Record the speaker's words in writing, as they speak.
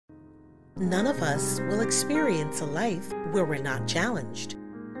None of us will experience a life where we're not challenged,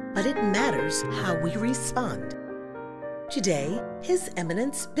 but it matters how we respond. Today, His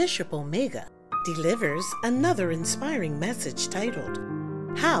Eminence Bishop Omega delivers another inspiring message titled,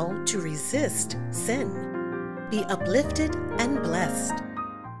 How to Resist Sin. Be uplifted and blessed.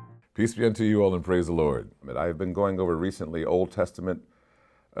 Peace be unto you all and praise the Lord. I've been going over recently Old Testament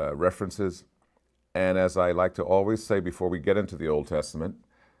references, and as I like to always say before we get into the Old Testament,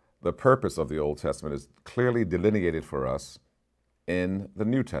 the purpose of the Old Testament is clearly delineated for us in the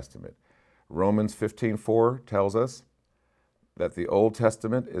New Testament. Romans 15:4 tells us that the Old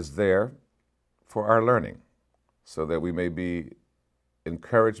Testament is there for our learning, so that we may be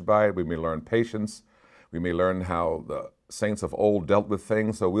encouraged by it, we may learn patience, we may learn how the saints of old dealt with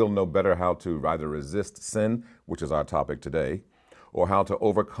things, so we'll know better how to either resist sin, which is our topic today, or how to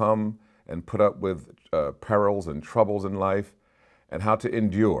overcome and put up with perils and troubles in life, and how to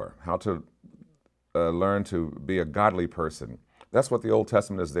endure, how to learn to be a godly person. That's what the Old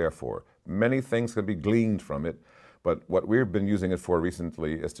Testament is there for. Many things can be gleaned from it, but what we've been using it for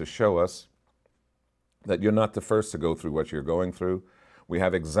recently is to show us that you're not the first to go through what you're going through. We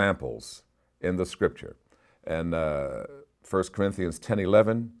have examples in the Scripture. And 1 Corinthians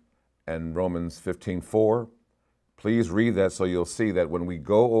 10:11 and Romans 15:4, please read that so you'll see that when we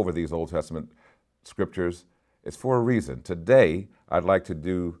go over these Old Testament Scriptures, it's for a reason. Today, I'd like to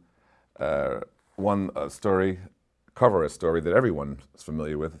do cover a story that everyone is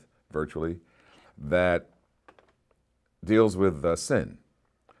familiar with virtually, that deals with sin.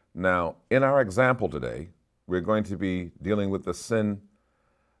 Now, in our example today, we're going to be dealing with the sin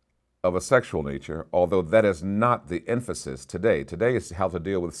of a sexual nature, although that is not the emphasis today. Today is how to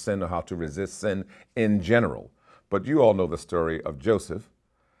deal with sin or how to resist sin in general. But you all know the story of Joseph.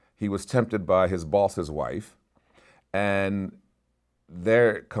 He was tempted by his boss's wife, and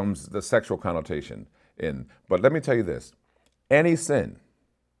there comes the sexual connotation in. But let me tell you this, any sin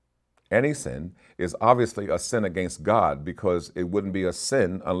is obviously a sin against God, because it wouldn't be a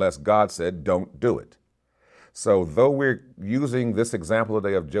sin unless God said, don't do it. So though we're using this example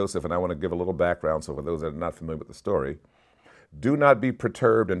today of Joseph, and I want to give a little background, so for those that are not familiar with the story, do not be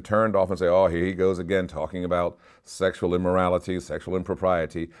perturbed and turned off and say, oh, here he goes again talking about sexual immorality, sexual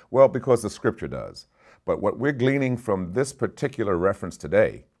impropriety. Well, because the Scripture does. But what we're gleaning from this particular reference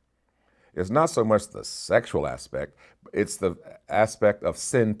today is not so much the sexual aspect, it's the aspect of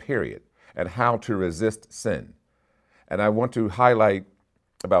sin, period, and how to resist sin. And I want to highlight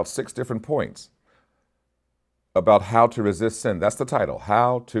about 6 different points about how to resist sin. That's the title,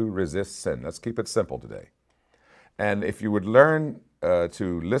 How to Resist Sin. Let's keep it simple today. And if you would learn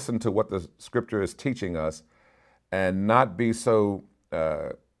to listen to what the Scripture is teaching us and not be so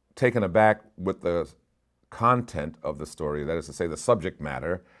taken aback with the content of the story, that is to say the subject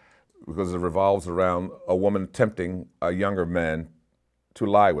matter, because it revolves around a woman tempting a younger man to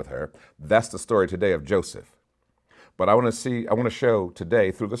lie with her. That's the story today of Joseph. But I want to show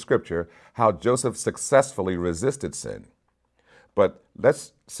today through the Scripture how Joseph successfully resisted sin. But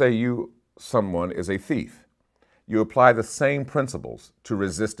let's say someone is a thief. You apply the same principles to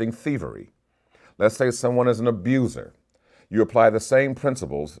resisting thievery. Let's say someone is an abuser. You apply the same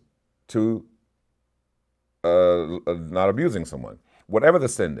principles to not abusing someone. Whatever the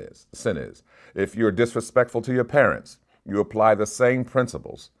sin is. If you're disrespectful to your parents, you apply the same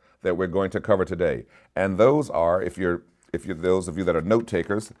principles that we're going to cover today. And those are, if you're those of you that are note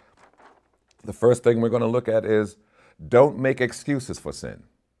takers, the first thing we're going to look at is don't make excuses for sin.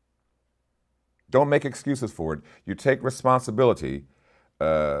 Don't make excuses for it. You take responsibility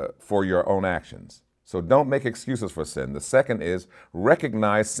for your own actions. So don't make excuses for sin. The second is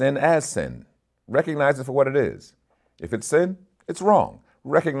recognize sin as sin. Recognize it for what it is. If it's sin, it's wrong.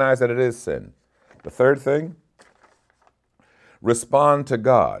 Recognize that it is sin. The third thing, respond to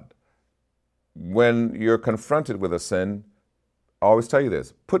God. When you're confronted with a sin, I always tell you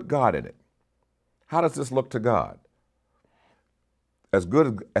this, put God in it. How does this look to God? As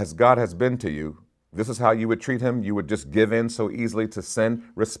good as God has been to you, this is how you would treat him. You would just give in so easily to sin.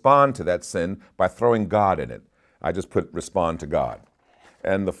 Respond to that sin by throwing God in it. I just put respond to God.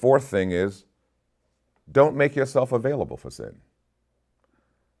 And the fourth thing is, don't make yourself available for sin.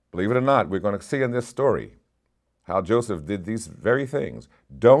 Believe it or not, we're going to see in this story how Joseph did these very things.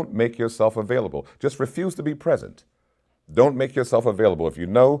 Don't make yourself available. Just refuse to be present. Don't make yourself available. If you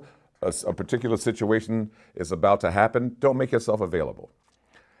know a particular situation is about to happen, don't make yourself available.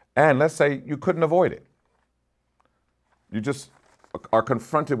 And let's say you couldn't avoid it. You just are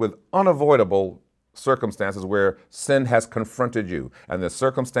confronted with unavoidable circumstances where sin has confronted you and the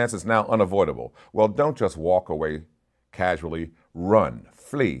circumstance is now unavoidable. Well, don't just walk away casually. run,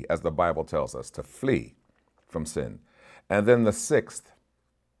 flee, as the Bible tells us, to flee from sin. And then the sixth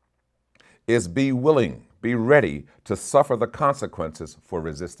is be willing, be ready to suffer the consequences for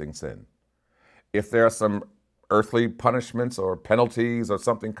resisting sin. If there are some earthly punishments or penalties or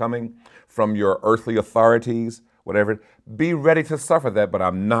something coming from your earthly authorities, whatever, be ready to suffer that, but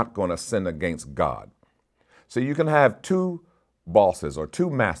I'm not going to sin against God. So you can have two bosses or two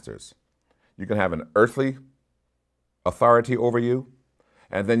masters. You can have an earthly authority over you,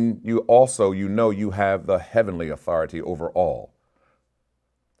 and then you also, you have the heavenly authority over all.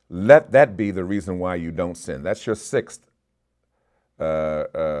 Let that be the reason why you don't sin. That's your sixth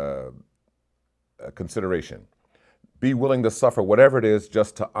consideration. Be willing to suffer whatever it is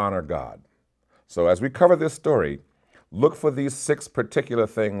just to honor God. So as we cover this story, look for these six particular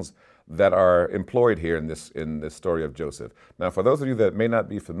things that are employed here in this story of Joseph. Now, for those of you that may not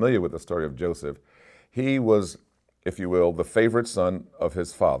be familiar with the story of Joseph, he was, if you will, the favorite son of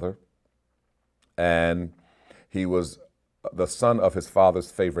his father, and he was the son of his father's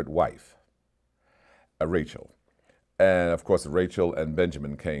favorite wife, Rachel. And of course, Joseph and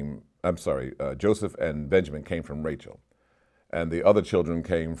Benjamin came from Rachel. And the other children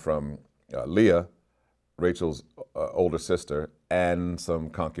came from Leah, Rachel's older sister, and some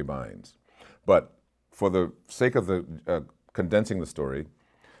concubines. But for the sake of condensing the story,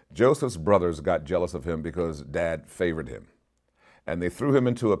 Joseph's brothers got jealous of him because dad favored him. And they threw him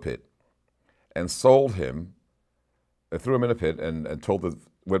into a pit and sold him. They threw him in a pit and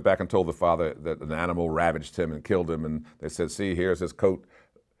went back and told the father that an animal ravaged him and killed him. And they said, see, here's his coat,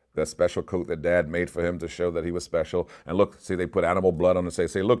 that special coat that dad made for him to show that he was special. And look, see, they put animal blood on it and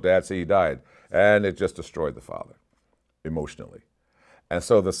say, look, dad, see, he died. And it just destroyed the father emotionally. And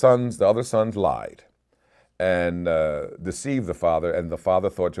so the other sons lied and deceived the father, and the father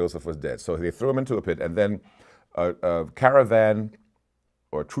thought Joseph was dead. So they threw him into a pit, and then a caravan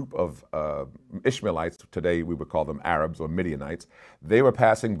or a troop of Ishmaelites, today we would call them Arabs or Midianites, they were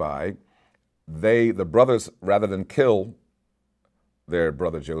passing by. The brothers, rather than kill their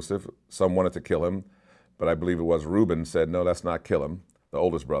brother Joseph, some wanted to kill him, but I believe it was Reuben said, no, let's not kill him, the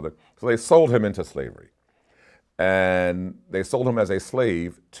oldest brother. So they sold him into slavery. And they sold him as a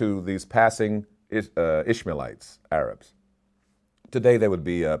slave to these passing Ishmaelites, Arabs. Today they would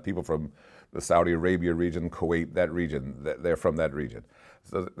be people from the Saudi Arabia region, Kuwait, that region. They're from that region.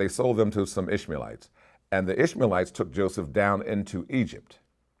 So they sold them to some Ishmaelites. And the Ishmaelites took Joseph down into Egypt.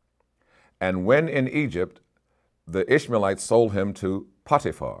 And when in Egypt, the Ishmaelites sold him to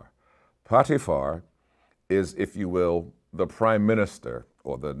Potiphar. Potiphar is, if you will, the prime minister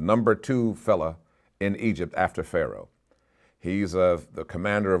or the number 2 fella in Egypt after Pharaoh. He's the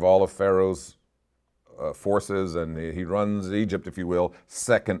commander of all of Pharaoh's forces, and he runs Egypt, if you will,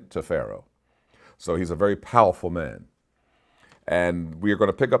 second to Pharaoh. So he's a very powerful man. And we are going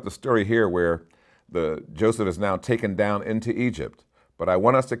to pick up the story here where Joseph is now taken down into Egypt. But I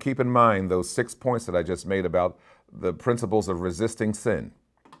want us to keep in mind those 6 points that I just made about the principles of resisting sin.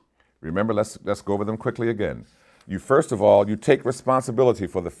 Remember, let's go over them quickly again. First of all, you take responsibility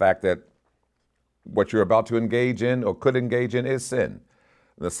for the fact that what you're about to engage in or could engage in is sin.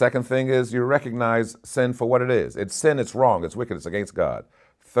 The second thing is you recognize sin for what it is. It's sin, it's wrong, it's wicked, it's against God.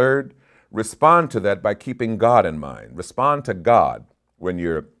 Third, respond to that by keeping God in mind. Respond to God when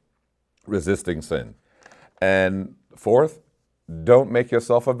you're resisting sin. And fourth, don't make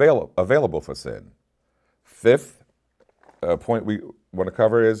yourself available for sin. Fifth point we want to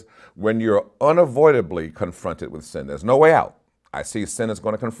cover is when you're unavoidably confronted with sin. There's no way out. I see sin is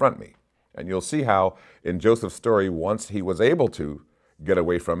going to confront me. And you'll see how in Joseph's story, once he was able to get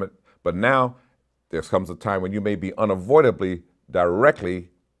away from it, but now there comes a time when you may be unavoidably directly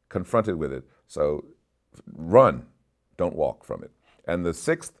confronted with it. So run, don't walk from it. And the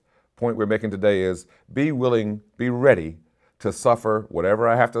sixth point we're making today is be willing, be ready to suffer whatever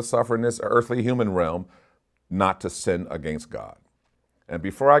I have to suffer in this earthly human realm, not to sin against God. And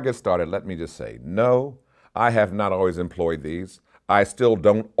before I get started, let me just say, no, I have not always employed these. I still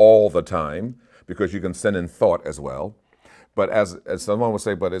don't all the time, because you can sin in thought as well. But as someone would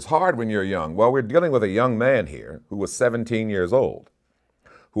say, but it's hard when you're young. Well, we're dealing with a young man here who was 17 years old,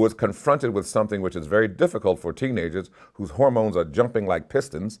 who was confronted with something which is very difficult for teenagers whose hormones are jumping like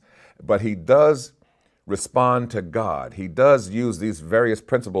pistons, but he does respond to God. He does use these various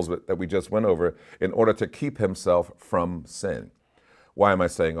principles that we just went over in order to keep himself from sin. Why am I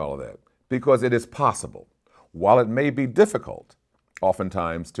saying all of that? Because it is possible, while it may be difficult,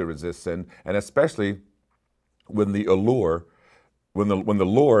 oftentimes to resist sin, and especially when the lure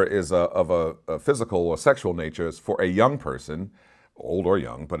is of a physical or sexual nature is for a young person, old or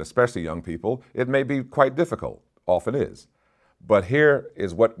young, but especially young people, it may be quite difficult, often is. But here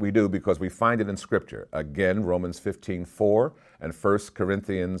is what we do because we find it in Scripture. Again, Romans 15:4 and 1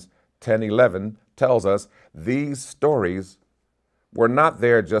 Corinthians 10:11 tells us these stories were not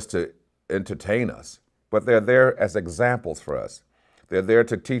there just to entertain us, but they're there as examples for us. They're there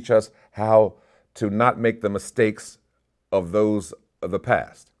to teach us how to not make the mistakes of those of the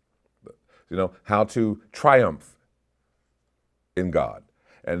past. You know, how to triumph in God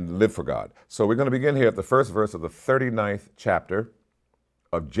and live for God. So we're going to begin here at the first verse of the 39th chapter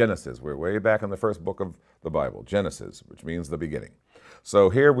of Genesis. We're way back in the first book of the Bible, Genesis, which means the beginning. So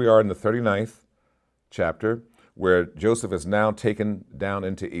here we are in the 39th chapter where Joseph is now taken down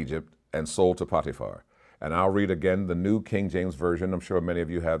into Egypt and sold to Potiphar. And I'll read again the New King James Version. I'm sure many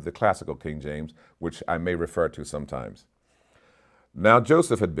of you have the classical King James, which I may refer to sometimes. Now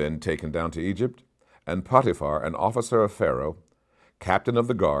Joseph had been taken down to Egypt, and Potiphar, an officer of Pharaoh, captain of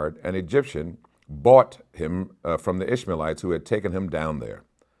the guard, an Egyptian, bought him from the Ishmaelites who had taken him down there.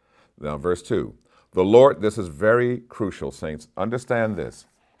 Now, verse 2. The Lord, this is very crucial, saints. Understand this.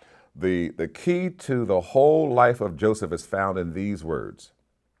 The key to the whole life of Joseph is found in these words.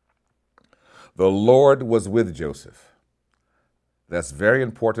 The Lord was with Joseph. That's very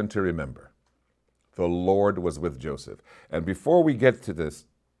important to remember. The Lord was with Joseph. And before we get to this,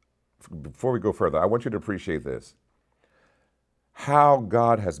 before we go further, I want you to appreciate this. How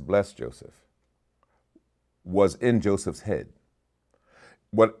God has blessed Joseph was in Joseph's head.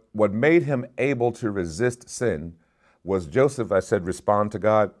 What made him able to resist sin was Joseph, I said, respond to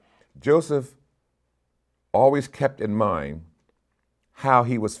God. Joseph always kept in mind how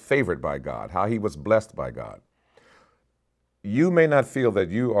he was favored by God, how he was blessed by God. You may not feel that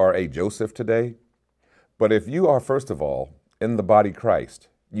you are a Joseph today, but if you are, first of all, in the body Christ,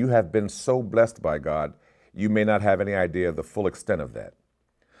 you have been so blessed by God, you may not have any idea of the full extent of that.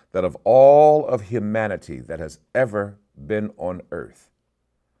 That of all of humanity that has ever been on earth,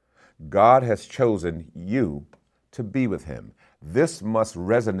 God has chosen you to be with him. This must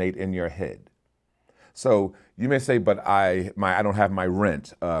resonate in your head. So you may say, but I don't have my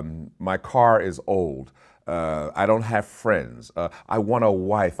rent. My car is old. I don't have friends. I want a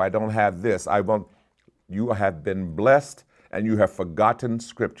wife. I don't have this. You have been blessed and you have forgotten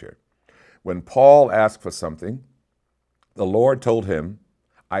Scripture. When Paul asked for something, the Lord told him,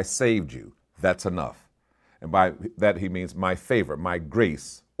 I saved you. That's enough. And by that he means my favor, my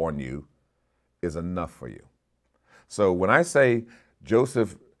grace on you is enough for you. So when I say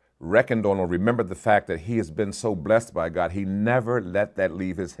Joseph reckoned on or remembered the fact that he has been so blessed by God, he never let that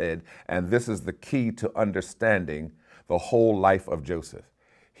leave his head. And this is the key to understanding the whole life of Joseph.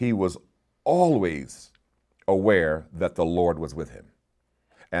 He was always aware that the Lord was with him.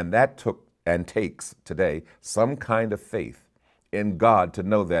 And that took and takes today some kind of faith in God to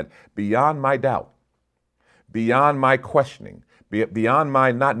know that beyond my doubt, beyond my questioning, beyond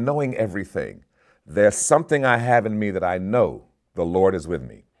my not knowing everything, there's something I have in me that I know the Lord is with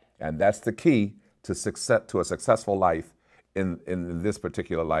me. And that's the key to success, to a successful life in this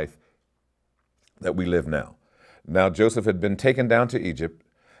particular life that we live now. Now, Joseph had been taken down to Egypt,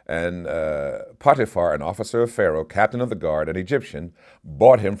 and Potiphar, an officer of Pharaoh, captain of the guard, an Egyptian,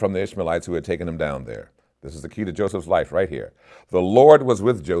 bought him from the Ishmaelites who had taken him down there. This is the key to Joseph's life right here. The Lord was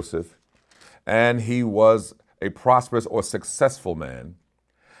with Joseph, and he was a prosperous or successful man,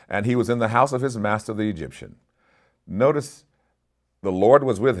 and he was in the house of his master, the Egyptian. Notice the Lord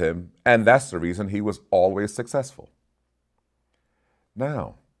was with him, and that's the reason he was always successful.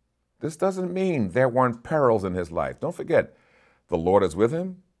 Now, this doesn't mean there weren't perils in his life. Don't forget, the Lord is with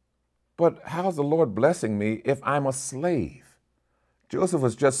him, but how's the Lord blessing me if I'm a slave? Joseph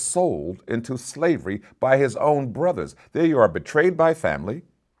was just sold into slavery by his own brothers. There you are, betrayed by family,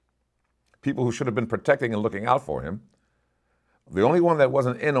 people who should have been protecting and looking out for him. The only one that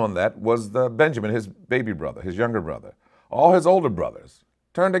wasn't in on that was Benjamin, his baby brother, his younger brother. All his older brothers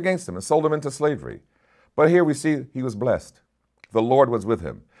turned against him and sold him into slavery. But here we see he was blessed. The Lord was with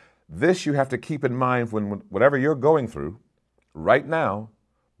him. This you have to keep in mind when whatever you're going through right now,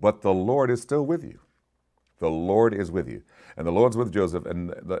 but the Lord is still with you. The Lord is with you. And the Lord's with Joseph,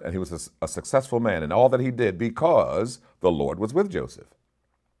 and he was a successful man in all that he did because the Lord was with Joseph.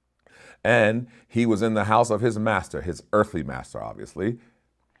 And he was in the house of his master, his earthly master, obviously.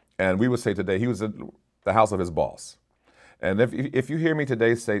 And we would say today he was in the house of his boss. And if you hear me today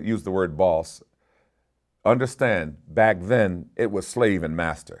use the word boss, understand back then it was slave and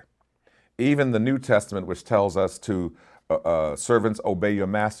master. Even the New Testament, which tells us to servants obey your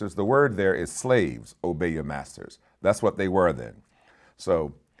masters, the word there is slaves obey your masters. That's what they were then.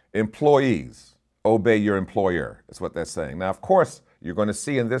 So employees obey your employer is what they're saying. Now, of course, you're going to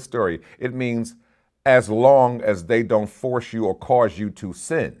see in this story, it means as long as they don't force you or cause you to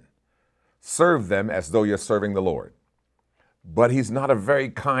sin. Serve them as though you're serving the Lord. But he's not a very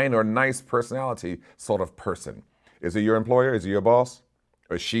kind or nice personality sort of person. Is he your employer? Is he your boss?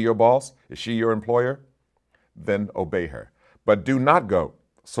 Or is she your boss? Is she your employer? Then obey her. But do not go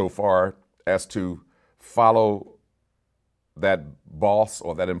so far as to follow that boss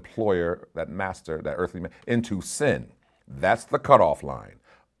or that employer, that master, that earthly man, into sin. That's the cutoff line.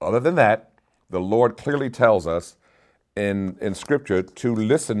 Other than that, the Lord clearly tells us in Scripture to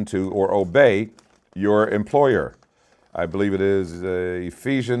listen to or obey your employer. I believe it is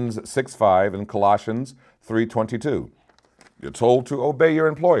Ephesians 6:5 and Colossians 3:22. You're told to obey your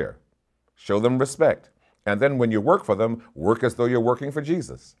employer. Show them respect. And then when you work for them, work as though you're working for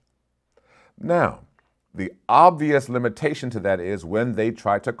Jesus. Now, the obvious limitation to that is when they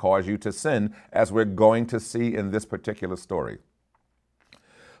try to cause you to sin, as we're going to see in this particular story.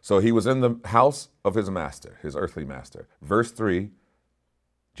 So he was in the house of his master, his earthly master. Verse 3,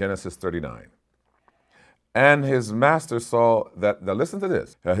 Genesis 39. And his master saw that, now listen to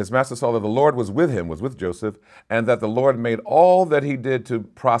this, his master saw that the Lord was with him, was with Joseph, and that the Lord made all that he did to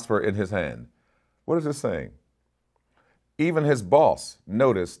prosper in his hand. What is this saying? Even his boss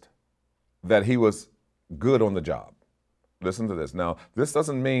noticed that he was good on the job. Listen to this. Now, this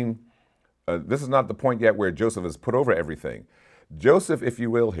doesn't mean, this is not the point yet where Joseph is put over everything. Joseph, if you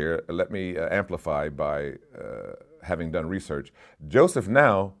will here, let me amplify by having done research. Joseph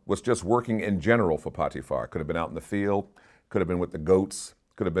now was just working in general for Potiphar. Could have been out in the field, could have been with the goats,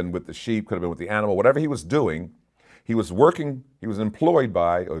 could have been with the sheep, could have been with the animal. Whatever he was doing, he was working, he was employed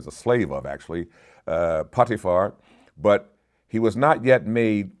by, or he was a slave of actually, Potiphar, but he was not yet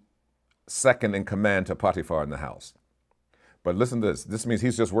made second in command to Potiphar in the house. But listen to this. This means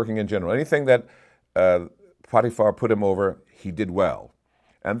he's just working in general. Anything that Potiphar put him over, he did well.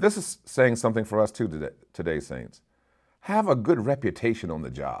 And this is saying something for us too today, saints. Have a good reputation on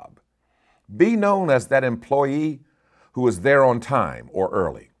the job. Be known as that employee who is there on time or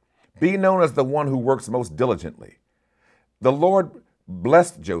early. Be known as the one who works most diligently. The Lord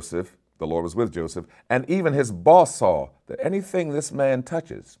blessed Joseph, the Lord was with Joseph, and even his boss saw that anything this man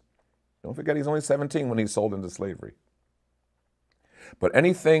touches, don't forget he's only 17 when he's sold into slavery. But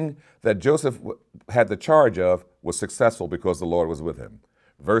anything that Joseph had the charge of was successful because the Lord was with him.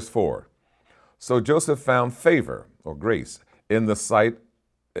 Verse 4, so Joseph found favor or grace in the sight,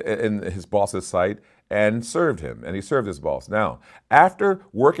 in his boss's sight, and served him, and he served his boss. Now, after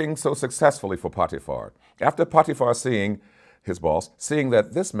working so successfully for Potiphar, after Potiphar seeing his boss, seeing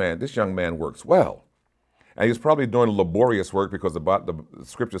that this young man works well, and he was probably doing laborious work because the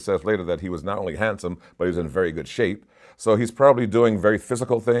scripture says later that he was not only handsome, but he was in very good shape. So he's probably doing very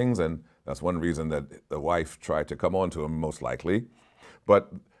physical things, and that's one reason that the wife tried to come on to him, most likely.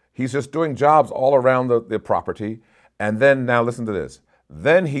 But he's just doing jobs all around the property. And then, now listen to this.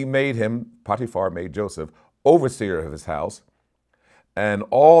 Then he made him, Potiphar made Joseph, overseer of his house, and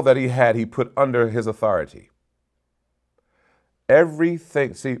all that he had he put under his authority.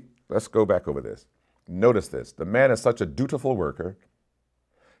 Everything, see, let's go back over this. Notice this. The man is such a dutiful worker.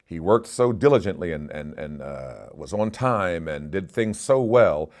 He worked so diligently and was on time and did things so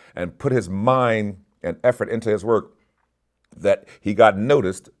well and put his mind and effort into his work that he got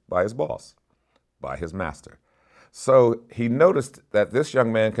noticed by his boss, by his master. So he noticed that this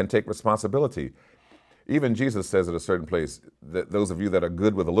young man can take responsibility. Even Jesus says at a certain place that those of you that are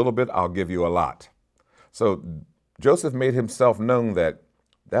good with a little bit, I'll give you a lot. So Joseph made himself known that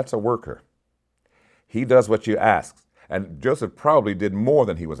that's a worker. He does what you ask. And Joseph probably did more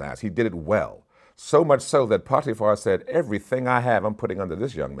than he was asked. He did it well. So much so that Potiphar said, everything I have, I'm putting under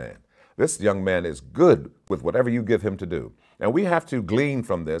this young man. This young man is good with whatever you give him to do. And we have to glean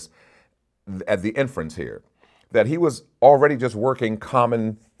from this at the inference here, that he was already just working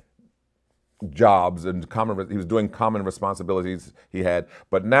common jobs and he was doing common responsibilities he had.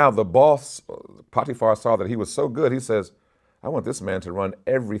 But now the boss, Potiphar, saw that he was so good. He says, I want this man to run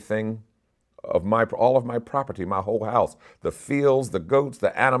everything of all of my property, my whole house, the fields, the goats,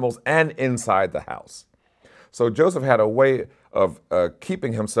 the animals, and inside the house. So Joseph had a way of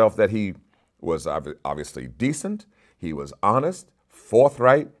keeping himself that he was obviously decent, he was honest,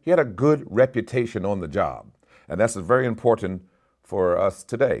 forthright, he had a good reputation on the job. And that's very important for us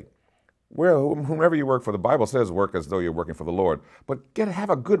today. Whomever you work for, the Bible says work as though you're working for the Lord, but have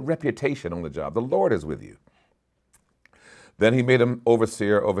a good reputation on the job. The Lord is with you. Then he made him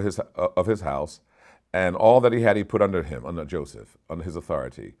overseer over of his house, and all that he had he put under him, under Joseph, under his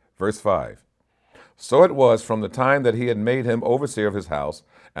authority. Verse 5. So it was from the time that he had made him overseer of his house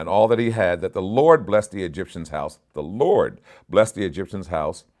and all that he had, that the Lord blessed the Egyptian's house. The Lord blessed the Egyptian's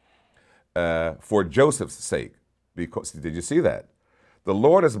house for Joseph's sake. Because, did you see that? The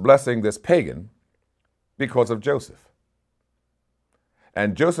Lord is blessing this pagan because of Joseph.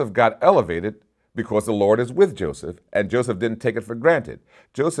 And Joseph got elevated because the Lord is with Joseph, and Joseph didn't take it for granted.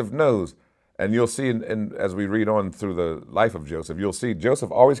 Joseph knows, and you'll see as we read on through the life of Joseph, you'll see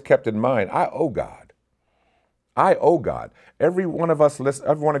Joseph always kept in mind, I owe God. I owe God. Every one of us,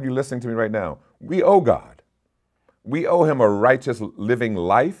 every one of you listening to me right now, we owe God. We owe him a righteous living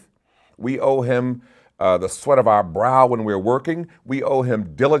life. We owe him the sweat of our brow when we're working. We owe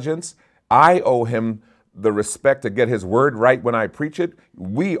him diligence. I owe him the respect to get his word right when I preach it.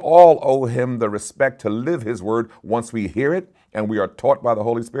 We all owe him the respect to live his word once we hear it and we are taught by the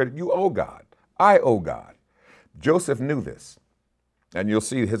Holy Spirit. You owe God. I owe God. Joseph knew this. And you'll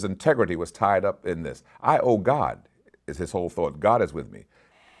see his integrity was tied up in this. I owe God is his whole thought. God is with me.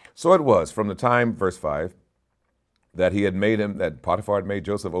 So it was from the time, verse 5, that he had made him, that Potiphar had made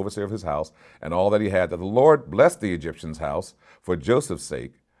Joseph overseer of his house and all that he had, that the Lord blessed the Egyptian's house for Joseph's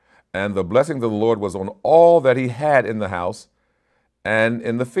sake. And the blessing of the Lord was on all that he had in the house and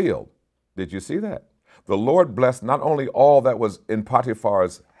in the field. Did you see that? The Lord blessed not only all that was in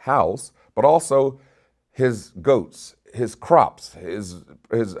Potiphar's house, but also his goats, his crops, his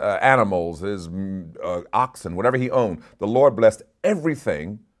animals, his oxen, whatever he owned. The Lord blessed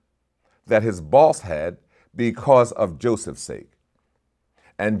everything that his boss had because of Joseph's sake.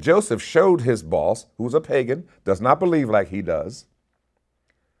 And Joseph showed his boss, who's a pagan, does not believe like he does,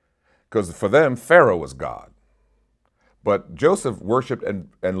 because for them, Pharaoh was God. But Joseph worshiped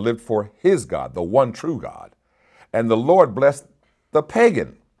and lived for his God, the one true God. And the Lord blessed the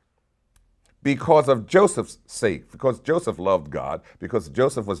pagan because of Joseph's sake, because Joseph loved God, because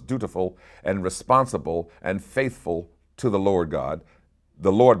Joseph was dutiful and responsible and faithful to the Lord God.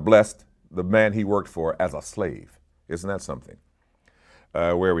 The Lord blessed the man he worked for as a slave. Isn't that something?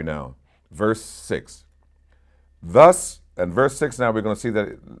 Where are we now? Verse 6. Thus, and verse 6 now we're going to see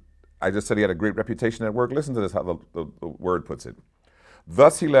that I just said he had a great reputation at work. Listen to this, how the word puts it.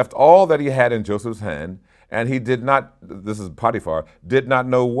 Thus he left all that he had in Joseph's hand, and he did not, this is Potiphar, did not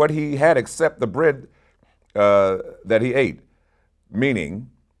know what he had except the bread that he ate.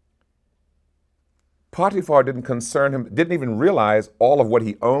 Meaning, Potiphar didn't concern him, didn't even realize all of what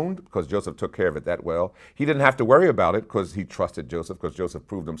he owned because Joseph took care of it that well. He didn't have to worry about it because he trusted Joseph, because Joseph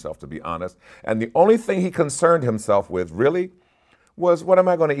proved himself to be honest. And the only thing he concerned himself with really was, what am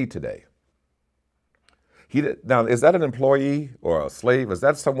I going to eat today? Now, is that an employee or a slave? Is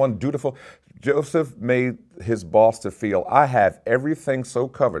that someone dutiful? Joseph made his boss to feel, I have everything so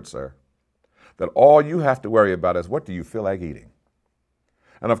covered, sir, that all you have to worry about is what do you feel like eating?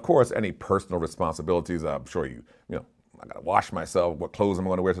 And of course, any personal responsibilities, I'm sure I got to wash myself, what clothes am I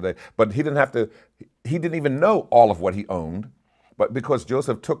going to wear today? But he didn't even know all of what he owned, but because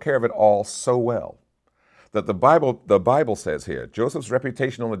Joseph took care of it all so well, that the Bible says here, Joseph's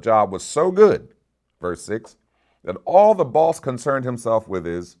reputation on the job was so good, verse 6, that all the boss concerned himself with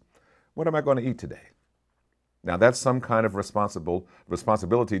is, what am I going to eat today? Now that's some kind of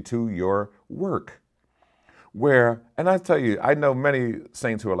responsibility to your work. And I tell you, I know many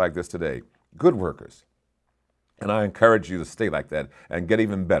saints who are like this today, good workers. And I encourage you to stay like that and get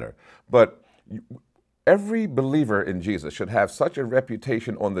even better. But every believer in Jesus should have such a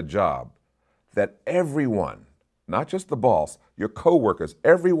reputation on the job that everyone, not just the boss, your co-workers,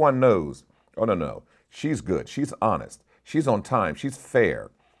 everyone knows, oh, no, she's good, she's honest, she's on time, she's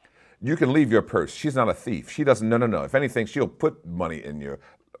fair. You can leave your purse. She's not a thief. She doesn't, no. If anything, she'll put money in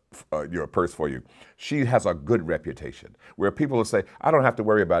your purse for you. She has a good reputation where people will say, I don't have to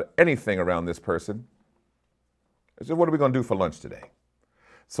worry about anything around this person. I said, what are we going to do for lunch today?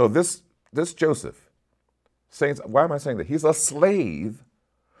 So this Joseph, saints, why am I saying that? He's a slave,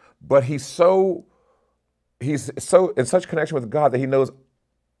 but he's so in such connection with God that he knows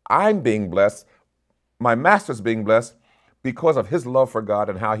I'm being blessed, my master's being blessed because of his love for God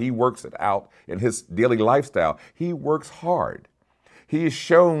and how he works it out in his daily lifestyle. He works hard. He is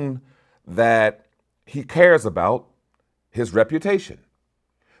shown that he cares about his reputation.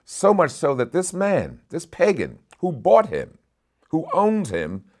 So much so that this man, this pagan who bought him, who owns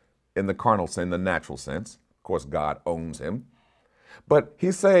him in the carnal sense, the natural sense, of course God owns him, but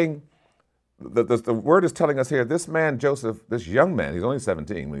he's saying, the word is telling us here, this man Joseph, this young man, he's only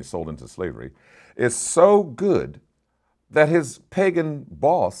 17 when he's sold into slavery, is so good that his pagan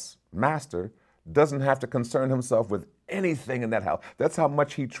boss, master, doesn't have to concern himself with anything in that house. That's how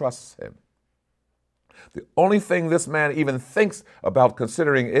much he trusts him. The only thing this man even thinks about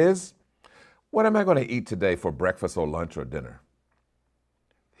considering is, what am I going to eat today for breakfast or lunch or dinner?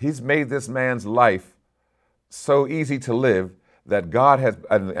 He's made this man's life so easy to live that God has,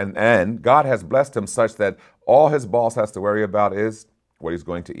 and God has blessed him such that all his boss has to worry about is what he's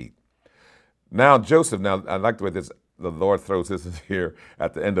going to eat. Now Joseph, now I like the way the Lord throws this here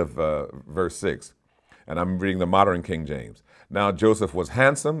at the end of verse 6. And I'm reading the modern King James. Now Joseph was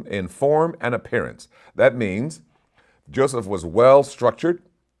handsome in form and appearance. That means Joseph was well structured,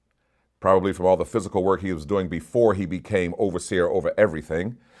 probably from all the physical work he was doing before he became overseer over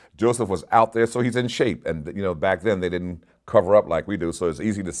everything. Joseph was out there, so he's in shape. And, back then they didn't cover up like we do, so it's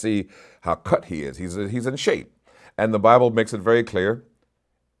easy to see how cut he is. He's in shape. And the Bible makes it very clear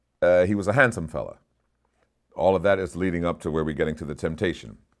he was a handsome fella. All of that is leading up to where we're getting to the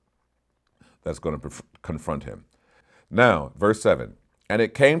temptation that's going to confront him. Now, verse 7, and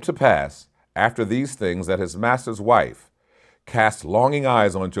it came to pass after these things that his master's wife cast longing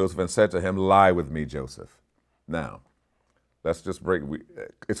eyes on Joseph and said to him, lie with me, Joseph. Now, let's just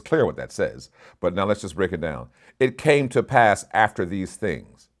it's clear what that says, but now let's just break it down. It came to pass after these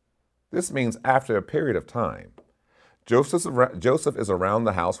things. This means after a period of time. Joseph is around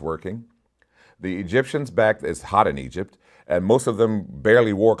the house working. The Egyptians it's hot in Egypt, and most of them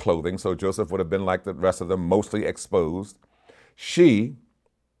barely wore clothing, so Joseph would have been like the rest of them, mostly exposed. She,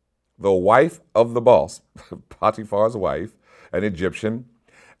 the wife of the boss, Potiphar's wife, an Egyptian,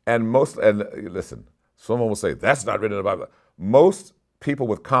 and listen, someone will say, that's not written in the Bible. Most people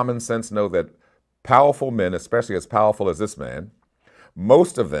with common sense know that powerful men, especially as powerful as this man,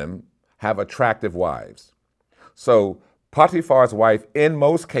 most of them have attractive wives. So Potiphar's wife, in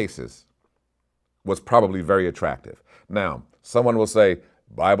most cases, was probably very attractive. Now, someone will say,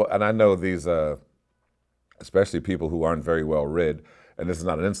 Bible, and I know these, especially people who aren't very well read, and this is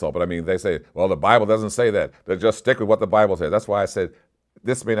not an insult, but I mean, they say, well, the Bible doesn't say that. They just stick with what the Bible says. That's why I said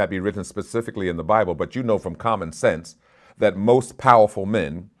this may not be written specifically in the Bible, but you know from common sense that most powerful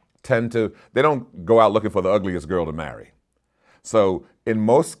men they don't go out looking for the ugliest girl to marry. So it is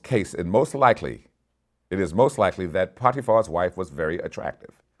most likely that Potiphar's wife was very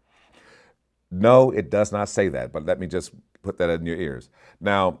attractive. No, it does not say that, but let me just put that in your ears.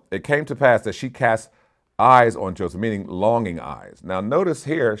 Now, it came to pass that she cast eyes on Joseph, meaning longing eyes. Now, notice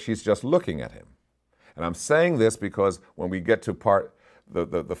here, she's just looking at him. And I'm saying this because when we get to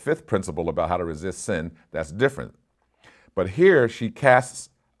the fifth principle about how to resist sin, that's different. But here, she casts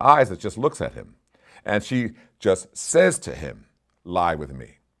eyes that just looks at him. And she just says to him, lie with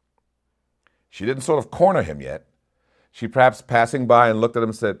me. She didn't sort of corner him yet. She perhaps passing by and looked at him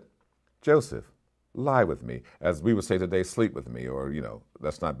and said, Joseph, lie with me. As we would say today, sleep with me, or,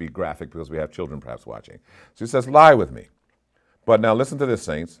 let's not be graphic because we have children perhaps watching. She says, lie with me. But now listen to this,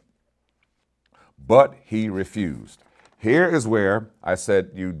 saints. But he refused. Here is where I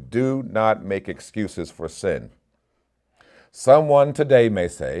said, you do not make excuses for sin. Someone today may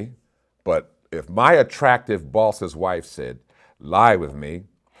say, but if my attractive boss's wife said, lie with me,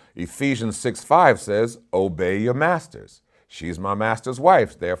 Ephesians 6:5 says, obey your masters. She's my master's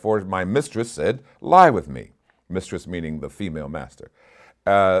wife. Therefore, my mistress said, lie with me. Mistress meaning the female master.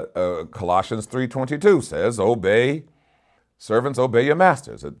 Colossians 3:22 says, servants, obey your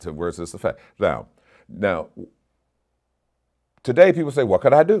masters. To where's this effect? Now, today people say, what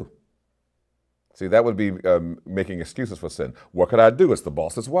could I do? See, that would be making excuses for sin. What could I do? It's the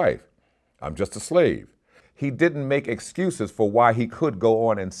boss's wife. I'm just a slave. He didn't make excuses for why he could go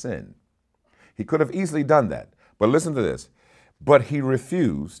on and sin. He could have easily done that. But listen to this. But he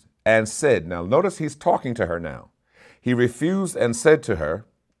refused and said, now notice he's talking to her now. He refused and said to her,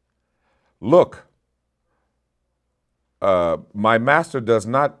 look, my master does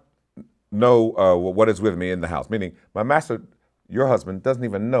not know what is with me in the house. Meaning my master, your husband, doesn't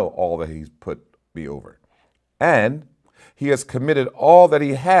even know all that he's put me over. And he has committed all that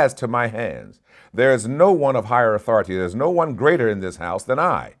he has to my hands. There is no one of higher authority. There's no one greater in this house than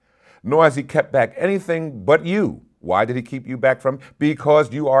I. Nor has he kept back anything but you. Why did he keep you back from?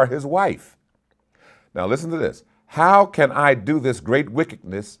 Because you are his wife. Now listen to this. How can I do this great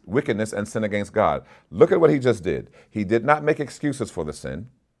wickedness and sin against God? Look at what he just did. He did not make excuses for the sin.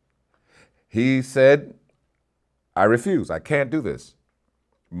 He said, I refuse. I can't do this.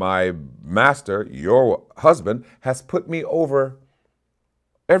 My master, your husband, has put me over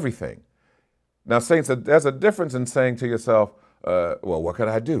everything. Now, saints, there's a difference in saying to yourself, well, what could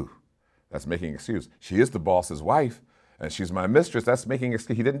I do? That's making excuse. She is the boss's wife, and she's my mistress. That's making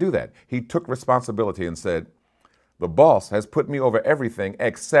excuse. He didn't do that. He took responsibility and said, the boss has put me over everything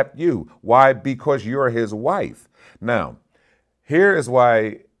except you. Why? Because you're his wife. Now, here is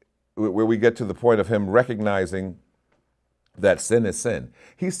where we get to the point of him recognizing that sin is sin.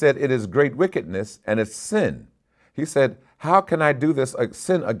 He said, it is great wickedness and it's sin. He said, how can I do this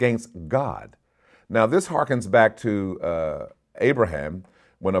sin against God? Now, this harkens back to Abraham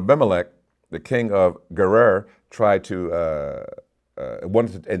when Abimelech, the king of Gerar, tried to,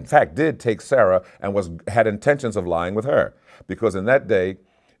 wanted to, in fact, did take Sarah and had intentions of lying with her. Because in that day,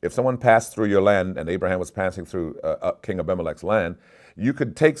 if someone passed through your land, and Abraham was passing through King Abimelech's land, you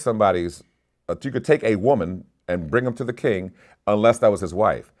could take you could take a woman and bring them to the king, unless that was his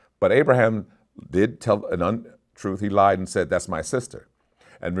wife. But Abraham did tell an untruth. He lied and said, "That's my sister."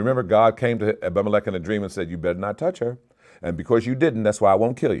 And remember, God came to Abimelech in a dream and said, "You better not touch her. And because you didn't, that's why I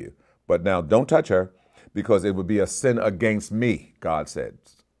won't kill you. But now don't touch her, because it would be a sin against me," God said.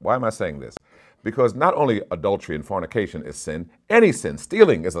 Why am I saying this? Because not only adultery and fornication is sin, any sin,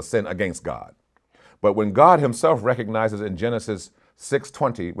 stealing is a sin against God. But when God himself recognizes in Genesis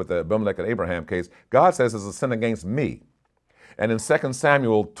 6:20 with the Abimelech and Abraham case, God says it's a sin against me. And in 2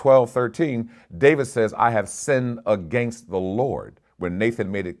 Samuel 12:13, David says, "I have sinned against the Lord," when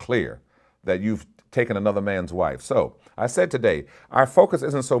Nathan made it clear that you've taken another man's wife. So I said today, our focus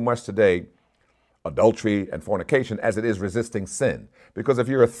isn't so much today adultery and fornication as it is resisting sin. Because if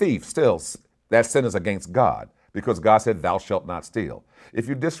you're a thief, still, that sin is against God, because God said, "Thou shalt not steal." If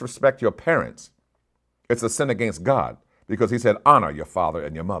you disrespect your parents, it's a sin against God, because he said, "Honor your father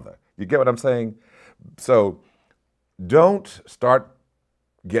and your mother." You get what I'm saying? So don't start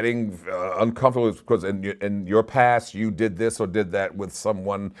getting uncomfortable because in your past you did this or did that with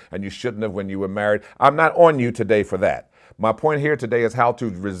someone and you shouldn't have when you were married. I'm not on you today for that. My point here today is how to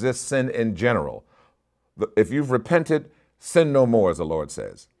resist sin in general. If you've repented, sin no more, as the Lord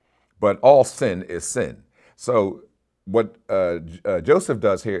says. But all sin is sin. So what Joseph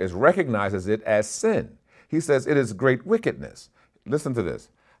does here is recognizes it as sin. He says it is great wickedness. Listen to this.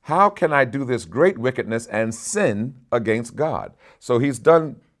 How can I do this great wickedness and sin against God? So he's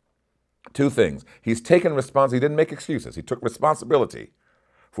done two things. He's taken responsibility. He didn't make excuses. He took responsibility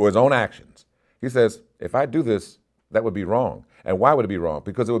for his own actions. He says, if I do this, that would be wrong. And why would it be wrong?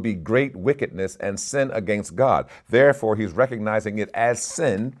 Because it would be great wickedness and sin against God. Therefore, he's recognizing it as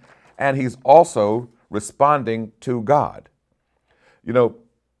sin, and he's also responding to God. You know,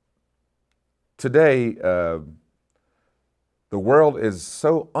 today, the world is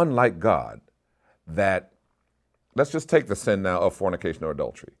so unlike God that, let's just take the sin now of fornication or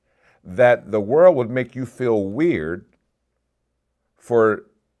adultery, that the world would make you feel weird for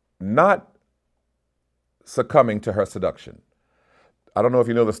not succumbing to her seduction. I don't know if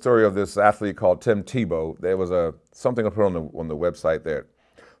you know the story of this athlete called Tim Tebow. There was something I put on the website there.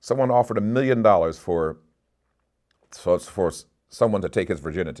 Someone offered $1 million for someone to take his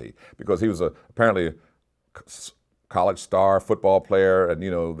virginity, because he was apparently a college star football player, and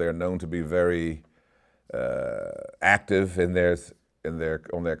they're known to be very active on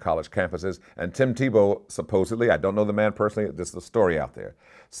their college campuses. And Tim Tebow, supposedly, I don't know the man personally, this is the story out there,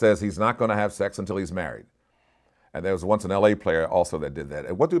 says he's not going to have sex until he's married. And there was once an LA player also that did that.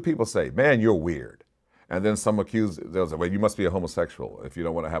 And what do people say? "Man, you're weird." And then some they'll say, "Well, you must be a homosexual if you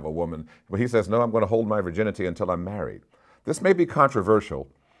don't want to have a woman." But he says, "No, I'm going to hold my virginity until I'm married." This may be controversial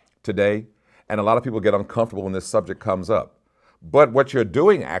today, and a lot of people get uncomfortable when this subject comes up. But what you're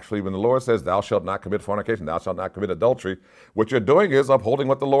doing, actually, when the Lord says, "Thou shalt not commit fornication, thou shalt not commit adultery," what you're doing is upholding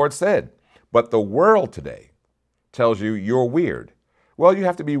what the Lord said. But the world today tells you you're weird. Well, you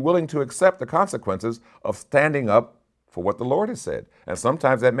have to be willing to accept the consequences of standing up for what the Lord has said. And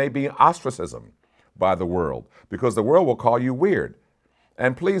sometimes that may be ostracism by the world, because the world will call you weird.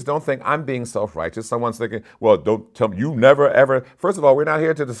 And please don't think I'm being self-righteous. Someone's thinking, "Well, don't tell me, you never, ever." First of all, we're not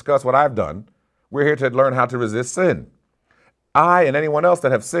here to discuss what I've done. We're here to learn how to resist sin. I and anyone else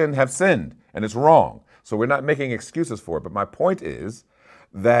that have sinned, and it's wrong. So we're not making excuses for it. But my point is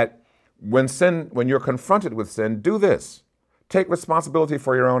that when you're confronted with sin, do this. Take responsibility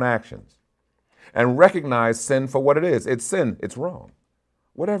for your own actions and recognize sin for what it is. It's sin. It's wrong,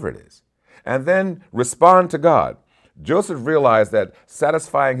 whatever it is. And then respond to God. Joseph realized that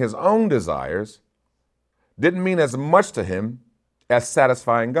satisfying his own desires didn't mean as much to him as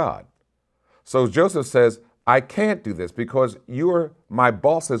satisfying God. So Joseph says, "I can't do this because you're my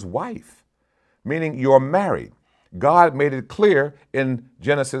boss's wife," meaning you're married. God made it clear in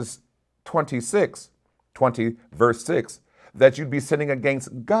Genesis 20, verse 6, that you'd be sinning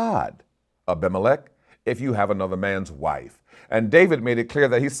against God, Abimelech, if you have another man's wife. And David made it clear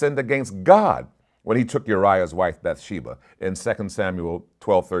that he sinned against God when he took Uriah's wife Bathsheba in 2 Samuel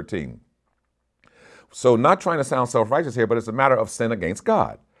 12:13. So not trying to sound self-righteous here, but it's a matter of sin against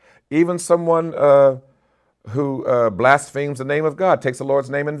God. Even someone who blasphemes the name of God, takes the Lord's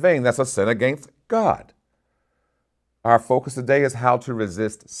name in vain, that's a sin against God. Our focus today is how to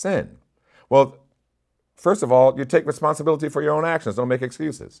resist sin. Well, first of all, you take responsibility for your own actions. Don't make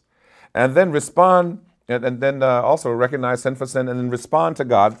excuses. And then respond And then also recognize sin for sin and then respond to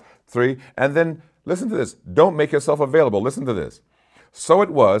God. 3. And then listen to this. Don't make yourself available. Listen to this. So it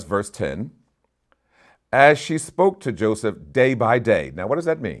was, verse 10, as she spoke to Joseph day by day. Now, what does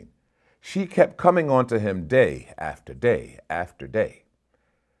that mean? She kept coming on to him day after day after day.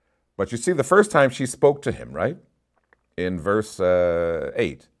 But you see, the first time she spoke to him, right? In verse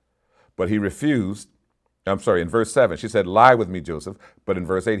 8. But he refused. I'm sorry, in verse 7, she said, lie with me, Joseph. But in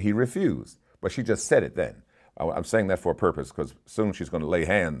verse 8, he refused. But she just said it then. I'm saying that for a purpose because soon she's going to lay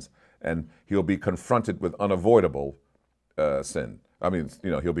hands and he'll be confronted with unavoidable sin. I mean,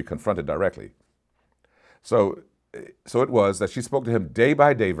 he'll be confronted directly. So it was that she spoke to him day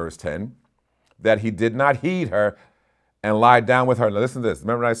by day, verse 10, that he did not heed her and lie down with her. Now listen to this.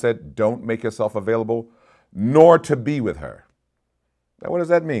 Remember I said, don't make yourself available, nor to be with her. Now, what does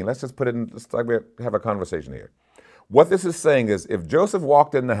that mean? Let's just put it in, let's like we have a conversation here. What this is saying is if Joseph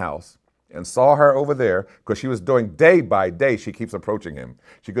walked in the house and saw her over there, because she was doing day by day, she keeps approaching him.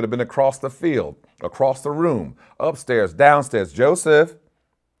 She could have been across the field, across the room, upstairs, downstairs. Joseph,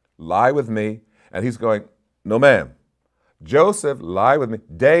 lie with me. And he's going, no, ma'am. Joseph, lie with me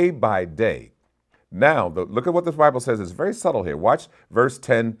day by day. Now, look at what the Bible says. It's very subtle here. Watch verse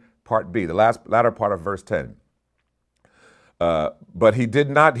 10, part B, the latter part of verse 10. But he did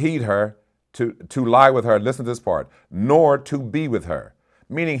not heed her to lie with her. Listen to this part. Nor to be with her.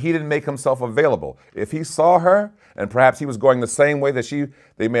 Meaning he didn't make himself available. If he saw her and perhaps he was going the same way that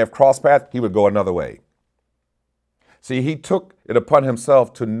they may have crossed paths, he would go another way. See, he took it upon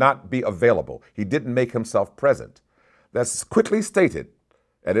himself to not be available. He didn't make himself present. That's quickly stated,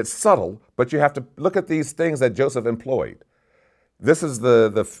 and it's subtle, but you have to look at these things that Joseph employed. This is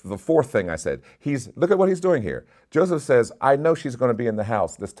the fourth thing I said. Look at what he's doing here. Joseph says, I know she's going to be in the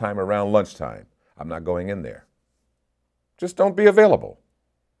house this time around lunchtime. I'm not going in there. Just don't be available.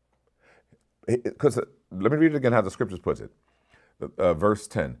 Because let me read it again how the scriptures puts it. Verse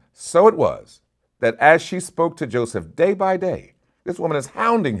 10. So it was that as she spoke to Joseph day by day, this woman is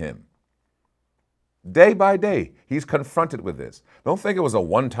hounding him. Day by day, he's confronted with this. Don't think it was a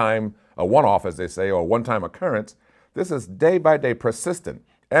one-off, as they say, or a one-time occurrence. This is day by day, persistent.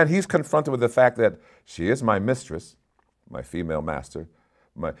 And he's confronted with the fact that she is my mistress, my female master.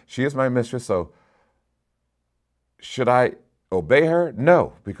 She is my mistress, so should I obey her?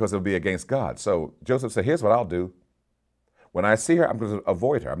 No, because it'll be against God. So Joseph said, here's what I'll do. When I see her, I'm going to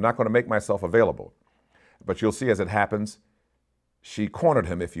avoid her. I'm not going to make myself available. But you'll see as it happens, she cornered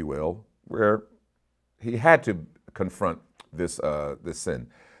him, if you will, where he had to confront this sin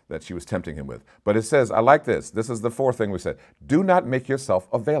that she was tempting him with. But it says, I like this. This is the fourth thing we said. Do not make yourself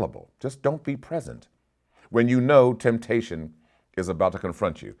available. Just don't be present when you know temptation is about to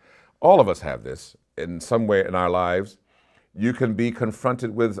confront you. All of us have this in some way in our lives. You can be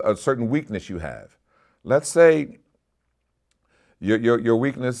confronted with a certain weakness you have. Let's say your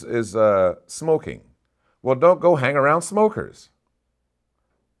weakness is smoking. Well, don't go hang around smokers.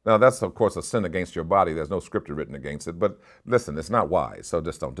 Now, that's, of course, a sin against your body. There's no scripture written against it. But listen, it's not wise, so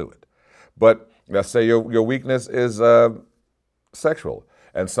just don't do it. But let's say your weakness is sexual,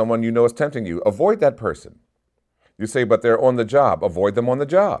 and someone you know is tempting you. Avoid that person. You say, but they're on the job. Avoid them on the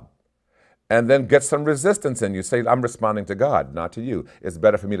job. And then get some resistance in you. Say, I'm responding to God, not to you. It's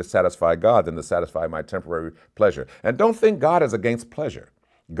better for me to satisfy God than to satisfy my temporary pleasure. And don't think God is against pleasure.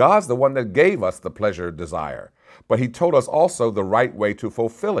 God's the one that gave us the pleasure desire. But he told us also the right way to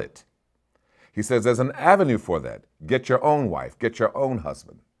fulfill it. He says there's an avenue for that. Get your own wife. Get your own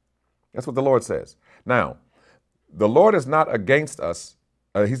husband. That's what the Lord says. Now, the Lord is not against us.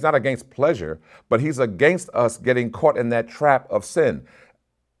 He's not against pleasure, but he's against us getting caught in that trap of sin.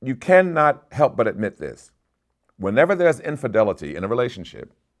 You cannot help but admit this. Whenever there's infidelity in a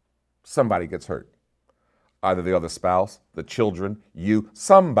relationship, somebody gets hurt. Either the other spouse, the children,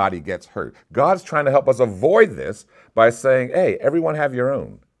 somebody gets hurt. God's trying to help us avoid this by saying, hey, everyone have your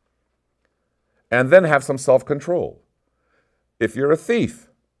own. And then have some self-control. If you're a thief,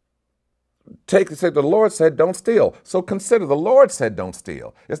 say the Lord said don't steal. So consider the Lord said don't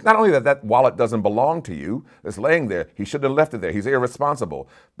steal. It's not only that wallet doesn't belong to you, it's laying there. He shouldn't have left it there. He's irresponsible.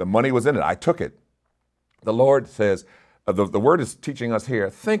 The money was in it. I took it. The Lord says, the word is teaching us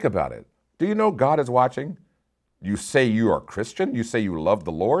here, think about it. Do you know God is watching? You say you are a Christian. You say you love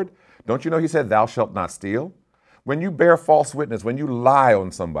the Lord. Don't you know he said, thou shalt not steal? When you bear false witness, when you lie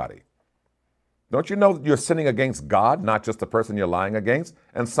on somebody, don't you know you're sinning against God, not just the person you're lying against?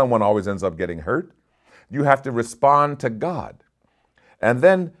 And someone always ends up getting hurt. You have to respond to God. And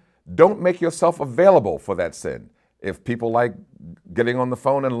then don't make yourself available for that sin. If people like getting on the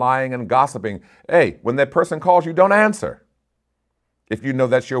phone and lying and gossiping, hey, when that person calls you, don't answer. If you know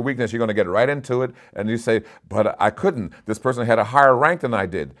that's your weakness, you're going to get right into it. And you say, but I couldn't. This person had a higher rank than I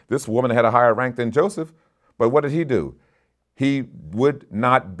did. This woman had a higher rank than Joseph. But what did he do? He would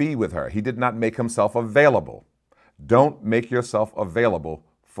not be with her. He did not make himself available. Don't make yourself available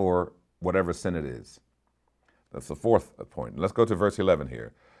for whatever sin it is. That's the fourth point. Let's go to verse 11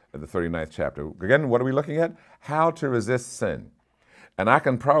 here at the 39th chapter. Again, what are we looking at? How to resist sin. And I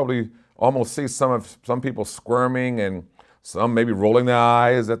can probably almost see some people squirming and some maybe rolling their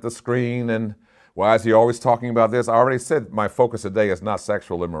eyes at the screen. And why is he always talking about this? I already said my focus today is not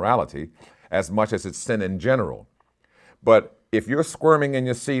sexual immorality as much as it's sin in general. But if you're squirming in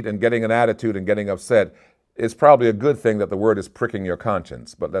your seat and getting an attitude and getting upset, it's probably a good thing that the word is pricking your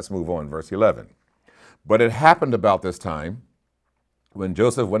conscience. But let's move on, verse 11. But it happened about this time when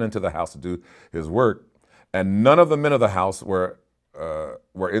Joseph went into the house to do his work, and none of the men of the house were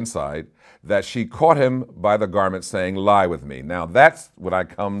inside, that she caught him by the garment, saying, lie with me. Now that's when I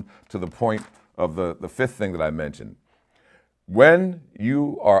come to the point of the fifth thing that I mentioned. When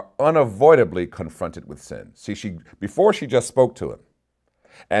you are unavoidably confronted with sin. See, before she just spoke to him,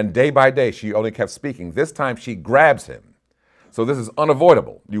 and day by day she only kept speaking. This time she grabs him. So this is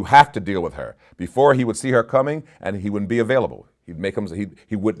unavoidable. You have to deal with her. Before he would see her coming and he wouldn't be available.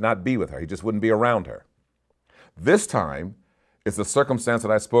 He would not be with her. He just wouldn't be around her. This time, it's the circumstance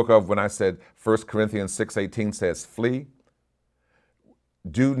that I spoke of when I said 1 Corinthians 6:18 says, flee.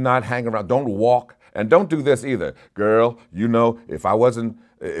 Do not hang around. Don't walk. And don't do this either. Girl, you know, if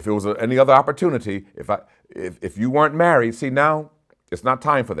it was any other opportunity, if you weren't married, see, now it's not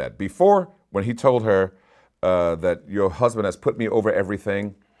time for that. Before, when he told her that your husband has put me over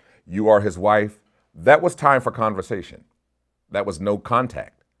everything, you are his wife, that was time for conversation. That was no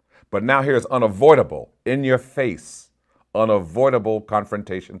contact. But now here's unavoidable, in your face, unavoidable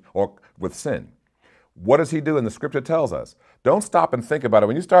confrontation or with sin. What does he do? And the scripture tells us, don't stop and think about it.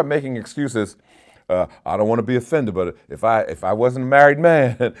 When you start making excuses, I don't want to be offended, but if I wasn't a married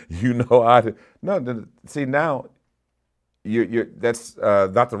man, you know, no. See, now that's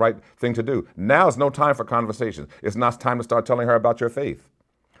not the right thing to do. Now is no time for conversation. It's not time to start telling her about your faith.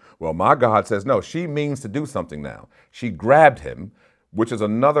 Well, my God says no. She means to do something now. She grabbed him, which is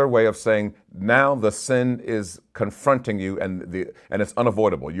another way of saying now the sin is confronting you and it's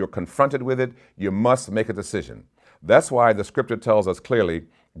unavoidable. You're confronted with it. You must make a decision. That's why the scripture tells us clearly,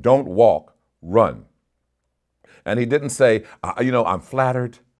 don't walk, run. And he didn't say, I'm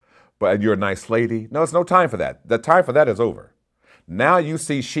flattered, but you're a nice lady. No, it's no time for that. The time for that is over. Now you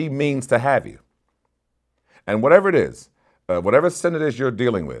see she means to have you. And whatever it is, whatever sin it is you're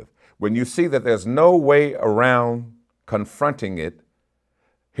dealing with, when you see that there's no way around confronting it,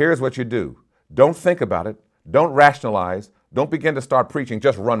 here's what you do. Don't think about it. Don't rationalize. Don't begin to start preaching.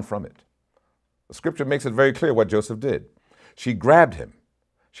 Just run from it. The scripture makes it very clear what Joseph did. She grabbed him.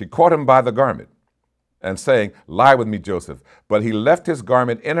 She caught him by the garment and saying, lie with me, Joseph. But he left his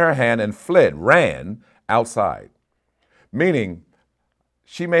garment in her hand and ran outside. Meaning,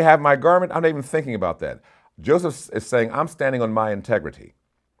 she may have my garment. I'm not even thinking about that. Joseph is saying, I'm standing on my integrity.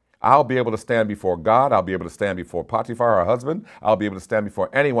 I'll be able to stand before God. I'll be able to stand before Potiphar, her husband. I'll be able to stand before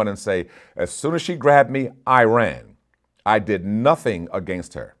anyone and say, as soon as she grabbed me, I ran. I did nothing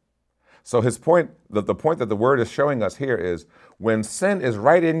against her. So his point, the point that the word is showing us here is when sin is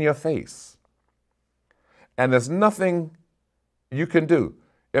right in your face and there's nothing you can do.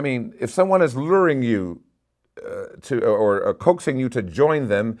 I mean, if someone is luring you or coaxing you to join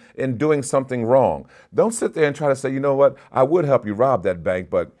them in doing something wrong, don't sit there and try to say, you know what, I would help you rob that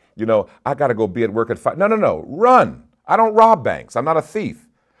bank, but I got to go be at work at 5. No. Run. I don't rob banks. I'm not a thief.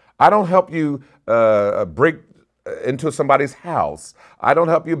 I don't help you break into somebody's house. I don't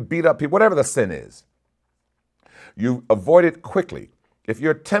help you beat up people, whatever the sin is. You avoid it quickly. If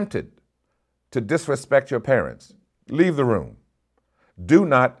you're tempted to disrespect your parents, leave the room. Do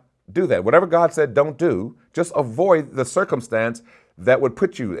not do that. Whatever God said don't do, just avoid the circumstance that would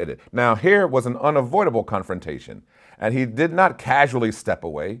put you in it. Now, here was an unavoidable confrontation, and he did not casually step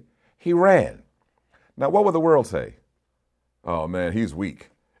away. He ran. Now, what would the world say? Oh, man, he's weak.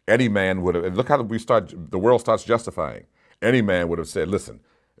 Any man would have, and look how the world starts justifying. Any man would have said, listen,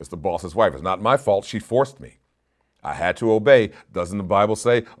 it's the boss's wife. It's not my fault. She forced me. I had to obey. Doesn't the Bible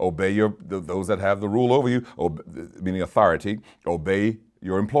say, obey those that have the rule over you, meaning authority, obey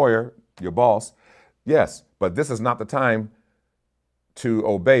your employer, your boss? Yes, but this is not the time to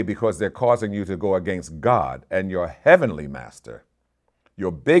obey because they're causing you to go against God, and your heavenly master,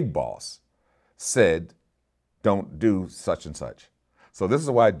 your big boss, said, don't do such and such. So this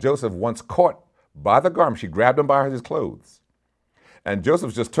is why Joseph, once caught by the garment, she grabbed him by his clothes, and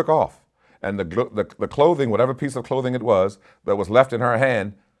Joseph just took off. and the clothing, whatever piece of clothing it was that was left in her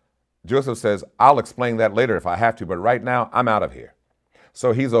hand, Joseph says, I'll explain that later if I have to, but right now I'm out of here.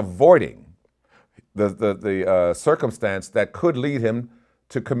 So he's avoiding the circumstance that could lead him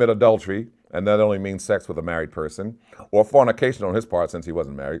to commit adultery, and that only means sex with a married person, or fornication on his part since he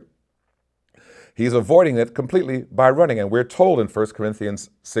wasn't married. He's avoiding it completely by running, and we're told in 1 Corinthians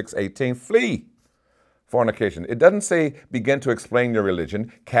 6:18, flee fornication. It doesn't say begin to explain your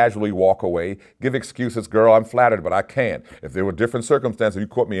religion, casually walk away, give excuses, girl, I'm flattered, but I can't. If there were different circumstances, you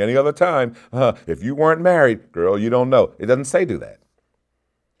caught me any other time. If you weren't married, girl, you don't know. It doesn't say do that.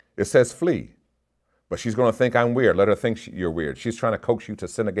 It says flee. But she's going to think I'm weird. Let her think you're weird. She's trying to coax you to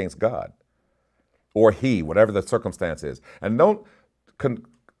sin against God. Or he, whatever the circumstance is. And don't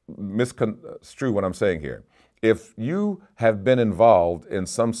misconstrue what I'm saying here. If you have been involved in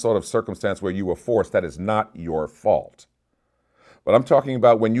some sort of circumstance where you were forced, that is not your fault. But I'm talking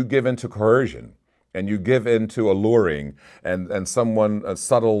about when you give into coercion and you give into alluring and someone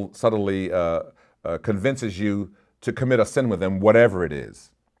subtly convinces you to commit a sin with them, whatever it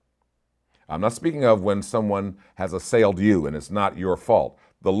is. I'm not speaking of when someone has assailed you and it's not your fault.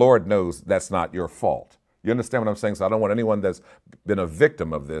 The Lord knows that's not your fault. You understand what I'm saying? So I don't want anyone that's been a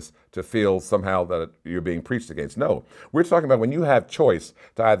victim of this to feel somehow that you're being preached against. No, we're talking about when you have choice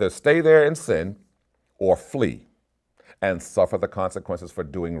to either stay there in sin or flee and suffer the consequences for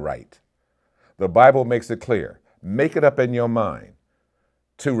doing right. The Bible makes it clear. Make it up in your mind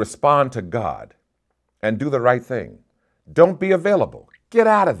to respond to God and do the right thing. Don't be available. Get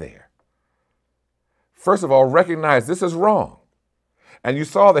out of there. First of all, recognize this is wrong. And you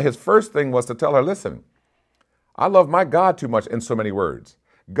saw that his first thing was to tell her, listen, I love my God too much, in so many words.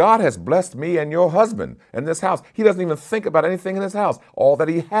 God has blessed me and your husband in this house. He doesn't even think about anything in his house, all that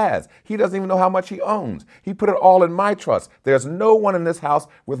he has. He doesn't even know how much he owns. He put it all in my trust. There's no one in this house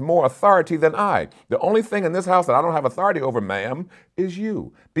with more authority than I. The only thing in this house that I don't have authority over, ma'am, is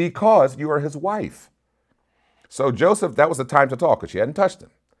you, because you are his wife. So Joseph, that was the time to talk, because she hadn't touched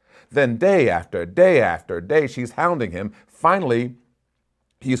him. Then day after day after day, she's hounding him. Finally,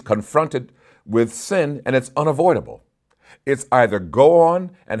 he's confronted with sin, and it's unavoidable. It's either go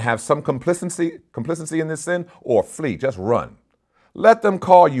on and have some complicity in this sin, or flee, just run. Let them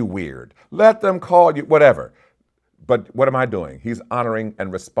call you weird. Let them call you whatever. But what am I doing? He's honoring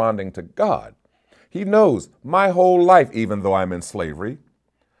and responding to God. He knows my whole life, even though I'm in slavery,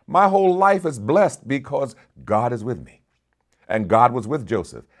 my whole life is blessed because God is with me. And God was with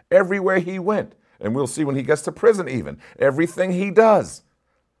Joseph everywhere he went. And we'll see when he gets to prison even. Everything he does,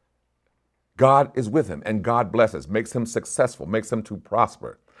 God is with him, and God blesses, makes him successful, makes him to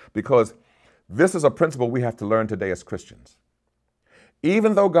prosper. Because this is a principle we have to learn today as Christians.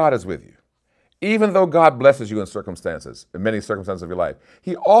 Even though God is with you, even though God blesses you in many circumstances of your life,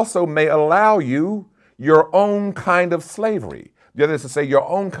 he also may allow you your own kind of slavery. The other is to say your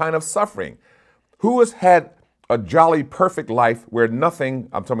own kind of suffering. Who has had a jolly perfect life where nothing,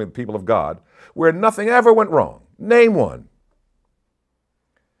 I'm talking about the people of God, where nothing ever went wrong? Name one.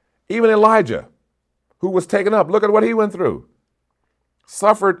 Even Elijah, who was taken up, look at what he went through.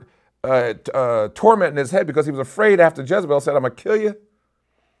 Suffered torment in his head because he was afraid after Jezebel said, I'm going to kill you.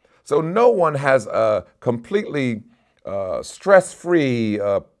 So no one has a completely stress-free,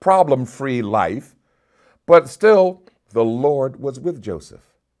 problem-free life, but still the Lord was with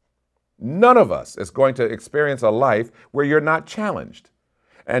Joseph. None of us is going to experience a life where you're not challenged.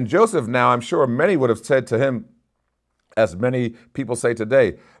 And Joseph now, I'm sure many would have said to him, as many people say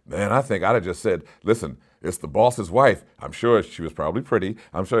today, man, I think I'd have just said, listen, it's the boss's wife. I'm sure she was probably pretty.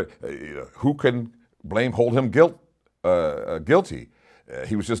 I'm sure, who can hold him guilty?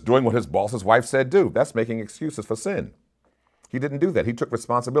 He was just doing what his boss's wife said do. That's making excuses for sin. He didn't do that. He took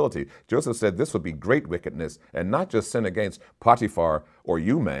responsibility. Joseph said this would be great wickedness, and not just sin against Potiphar or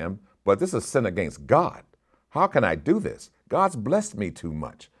you, ma'am, but this is sin against God. How can I do this? God's blessed me too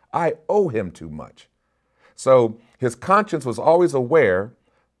much. I owe him too much. So his conscience was always aware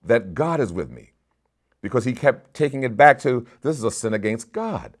that God is with me, because he kept taking it back to, this is a sin against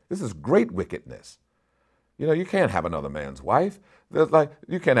God. This is great wickedness. You know, you can't have another man's wife.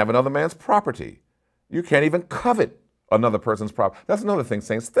 You can't have another man's property. You can't even covet another person's property. That's another thing,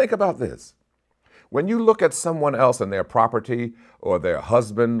 saints. Think about this. When you look at someone else and their property, or their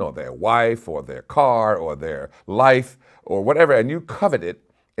husband, or their wife, or their car, or their life, or whatever, and you covet it,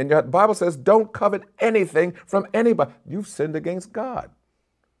 and the Bible says, don't covet anything from anybody. You've sinned against God.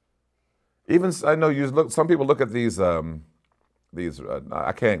 Even, I know some people look at these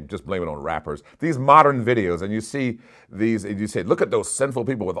I can't just blame it on rappers, these modern videos, and you see these, and you say, look at those sinful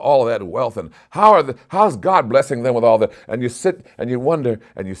people with all of that wealth, and how's God blessing them with all that? And you sit and you wonder,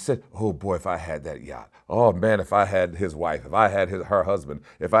 and you sit, oh boy, if I had that yacht. Oh man, if I had his wife, if I had her husband,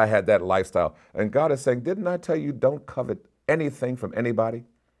 if I had that lifestyle. And God is saying, didn't I tell you don't covet anything from anybody?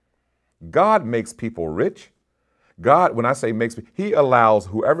 God makes people rich. God, when I say makes, he allows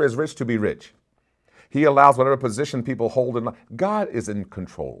whoever is rich to be rich. He allows whatever position people hold in life. God is in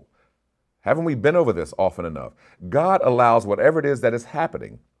control. Haven't we been over this often enough? God allows whatever it is that is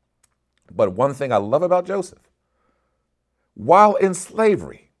happening. But one thing I love about Joseph, while in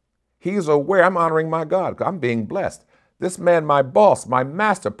slavery, he's aware, I'm honoring my God. I'm being blessed. This man, my boss, my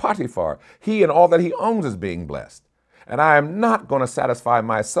master, Potiphar, he and all that he owns is being blessed. And I am not going to satisfy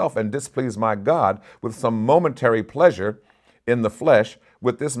myself and displease my God with some momentary pleasure in the flesh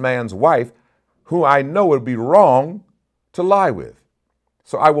with this man's wife, who I know would be wrong to lie with.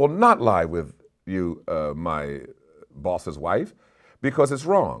 So I will not lie with you, my boss's wife, because it's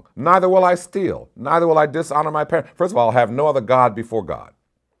wrong. Neither will I steal. Neither will I dishonor my parents. First of all, I'll have no other God before God.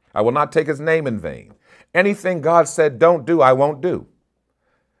 I will not take his name in vain. Anything God said don't do, I won't do,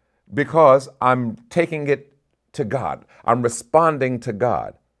 because I'm taking it to God. I'm responding to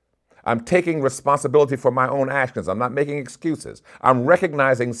God. I'm taking responsibility for my own actions. I'm not making excuses. I'm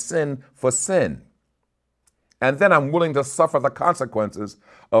recognizing sin for sin. And then I'm willing to suffer the consequences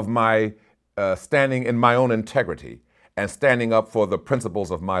of my standing in my own integrity and standing up for the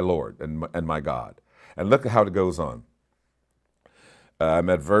principles of my Lord and my God. And look at how it goes on. I'm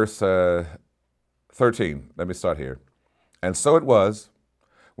at verse 13. Let me start here. And so it was,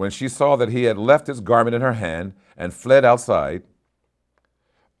 when she saw that he had left his garment in her hand and fled outside,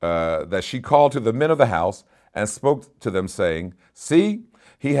 that she called to the men of the house and spoke to them, saying, see,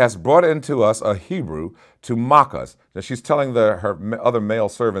 he has brought into us a Hebrew to mock us. Now she's telling her other male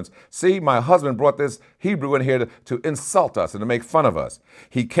servants, see, my husband brought this Hebrew in here to insult us and to make fun of us.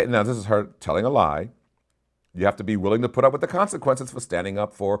 Now this is her telling a lie. You have to be willing to put up with the consequences for standing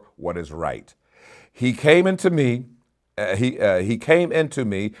up for what is right. He came into me, he came into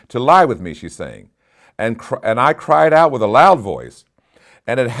me to lie with me, she's saying. And I cried out with a loud voice.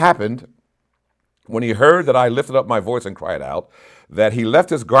 And it happened, when he heard that I lifted up my voice and cried out, that he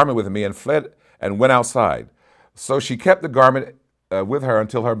left his garment with me and fled and went outside. So she kept the garment with her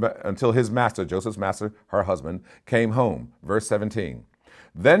until his master, Joseph's master, her husband, came home. Verse 17.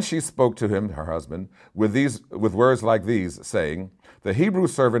 Then she spoke to him, her husband, with words like these, saying, the Hebrew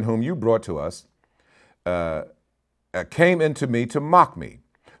servant whom you brought to us came into me to mock me.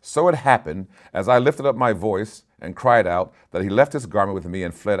 So it happened, as I lifted up my voice and cried out, that he left his garment with me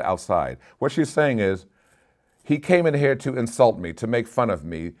and fled outside. What she's saying is, he came in here to insult me, to make fun of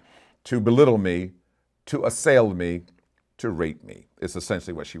me, to belittle me, to assail me, to rape me. It's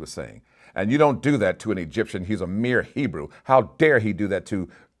essentially what she was saying. And you don't do that to an Egyptian. He's a mere Hebrew. How dare he do that to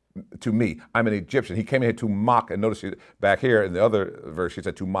me? I'm an Egyptian. He came in here to mock, and notice back here in the other verse, she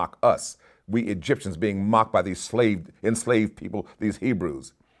said to mock us. We Egyptians being mocked by these enslaved people, these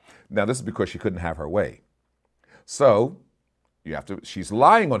Hebrews. Now, this is because she couldn't have her way. So she's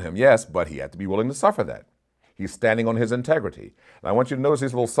lying on him, yes, but he had to be willing to suffer that. He's standing on his integrity. And I want you to notice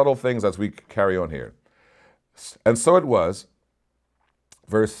these little subtle things as we carry on here. And so it was,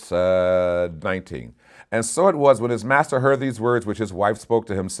 verse 19. And so it was, when his master heard these words which his wife spoke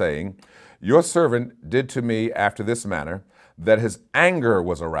to him, saying, your servant did to me after this manner, that his anger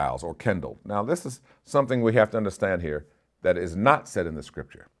was aroused or kindled. Now, this is something we have to understand here that is not said in the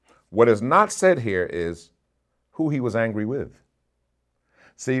scripture. What is not said here is who he was angry with.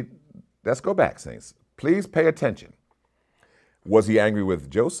 See, let's go back, saints. Please pay attention. Was he angry with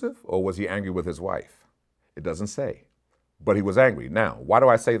Joseph or was he angry with his wife? It doesn't say, but he was angry. Now, why do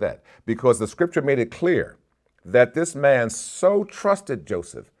I say that? Because the scripture made it clear that this man so trusted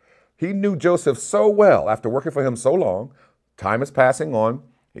Joseph. He knew Joseph so well after working for him so long. Time is passing on.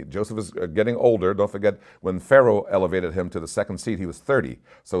 Joseph is getting older. Don't forget, when Pharaoh elevated him to the second seat, he was 30.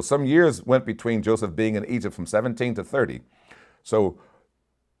 So some years went between Joseph being in Egypt from 17 to 30. So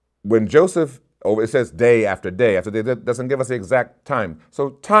when Joseph, it says day after day, that doesn't give us the exact time. So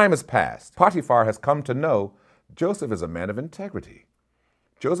time has passed. Potiphar has come to know Joseph is a man of integrity.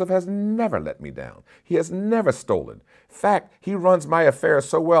 Joseph has never let me down. He has never stolen. In fact, he runs my affairs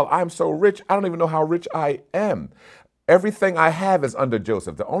so well. I'm so rich, I don't even know how rich I am. Everything I have is under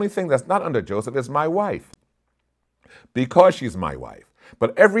Joseph. The only thing that's not under Joseph is my wife, because she's my wife.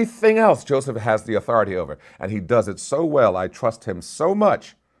 But everything else Joseph has the authority over, and he does it so well. I trust him so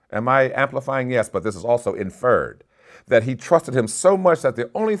much. Am I amplifying? Yes, but this is also inferred. that he trusted him so much that the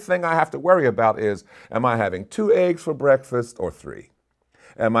only thing I have to worry about is, am I having 2 eggs for breakfast or 3?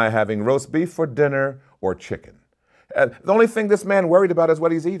 Am I having roast beef for dinner or chicken? The only thing this man worried about is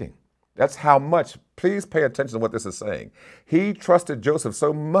what he's eating. That's how much, please pay attention to what this is saying. He trusted Joseph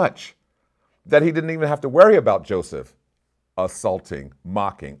so much that he didn't even have to worry about Joseph assaulting,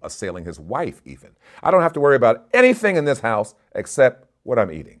 mocking, assailing his wife even. I don't have to worry about anything in this house except what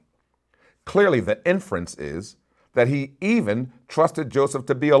I'm eating. Clearly, the inference is that he even trusted Joseph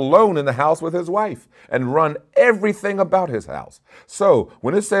to be alone in the house with his wife and run everything about his house. So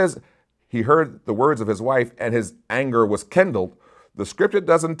when it says he heard the words of his wife and his anger was kindled, the scripture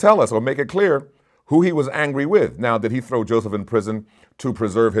doesn't tell us or make it clear who he was angry with. Now, did he throw Joseph in prison to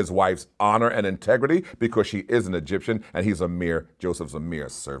preserve his wife's honor and integrity because she is an Egyptian and Joseph's a mere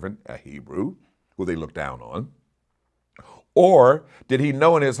servant, a Hebrew, who they look down on? Or did he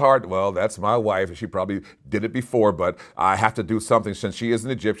know in his heart, well, that's my wife, she probably did it before, but I have to do something since she is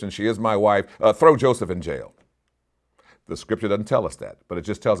an Egyptian, she is my wife, throw Joseph in jail. The scripture doesn't tell us that, but it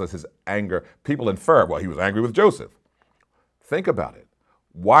just tells us his anger. People infer, well, he was angry with Joseph. Think about it.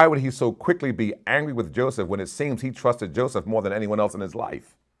 Why would he so quickly be angry with Joseph when it seems he trusted Joseph more than anyone else in his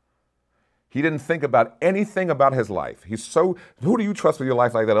life? He didn't think about anything about his life. Who do you trust with your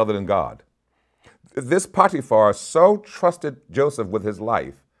life like that other than God? This Potiphar so trusted Joseph with his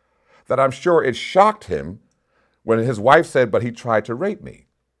life that I'm sure it shocked him when his wife said, but he tried to rape me.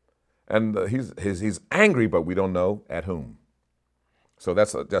 And he's angry, but we don't know at whom. So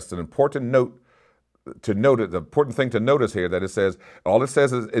that's an important note to note. The important thing to notice here that all it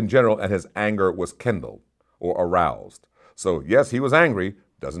says is in general, and his anger was kindled or aroused. So yes, he was angry,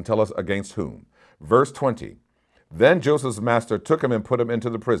 doesn't tell us against whom. Verse 20, then Joseph's master took him and put him into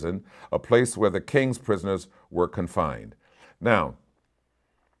the prison, a place where the king's prisoners were confined. Now,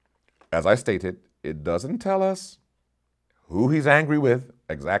 as I stated, it doesn't tell us who he's angry with,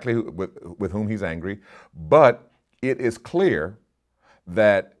 exactly with whom he's angry, but it is clear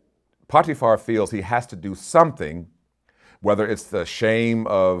that Potiphar feels he has to do something, whether it's the shame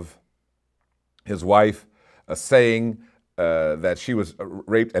of his wife saying that she was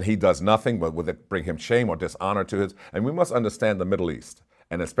raped and he does nothing, but would it bring him shame or dishonor to his? And we must understand the Middle East,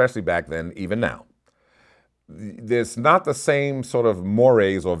 and especially back then, even now. There's not the same sort of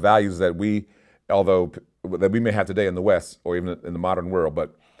mores or values that we may have today in the West or even in the modern world,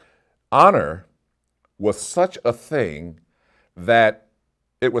 but honor was such a thing that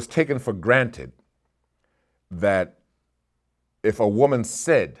it was taken for granted that if a woman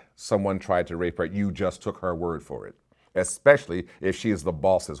said someone tried to rape her, you just took her word for it, especially if she is the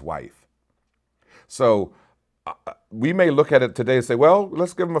boss's wife. So we may look at it today and say, well,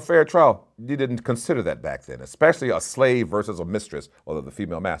 let's give him a fair trial. You didn't consider that back then, especially a slave versus a mistress, or the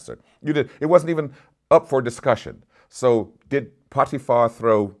female master. It wasn't even up for discussion. So did Potiphar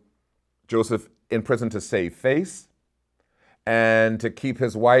throw Joseph in prison to save face and to keep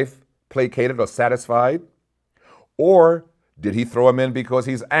his wife placated or satisfied? Or did he throw him in because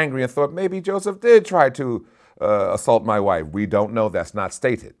he's angry and thought maybe Joseph did try to assault my wife? We don't know. That's not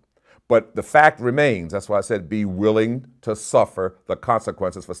stated. But the fact remains, that's why I said be willing to suffer the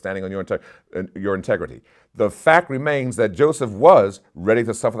consequences for standing on your integrity. The fact remains that Joseph was ready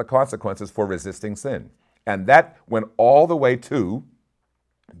to suffer the consequences for resisting sin. And that went all the way to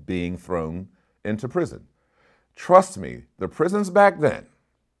being thrown into prison. Trust me, the prisons back then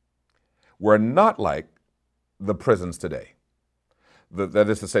were not like the prisons today. That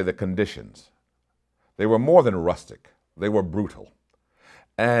is to say, the conditions. They were more than rustic. They were brutal.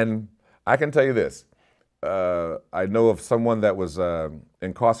 And I can tell you this. I know of someone that was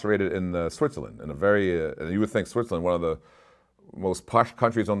incarcerated in Switzerland, in a very, you would think Switzerland, one of the most posh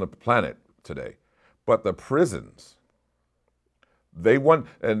countries on the planet today. But the prisons,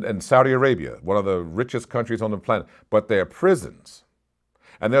 and Saudi Arabia, one of the richest countries on the planet, but their prisons,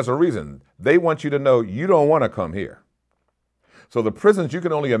 and there's a reason, they want you to know you don't want to come here. So the prisons, you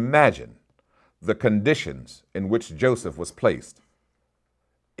can only imagine the conditions in which Joseph was placed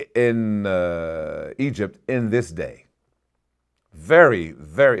in Egypt in this day. Very,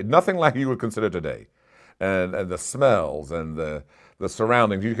 very, nothing like you would consider today. And the smells and the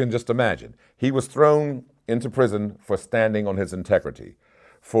surroundings, you can just imagine. He was thrown into prison for standing on his integrity,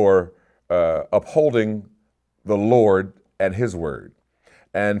 for upholding the Lord and his word,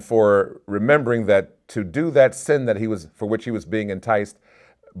 and for remembering that to do that sin that by which he was being enticed,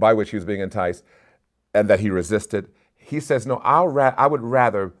 and that he resisted. He says, no, I would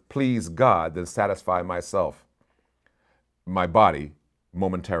rather please God than satisfy myself, my body,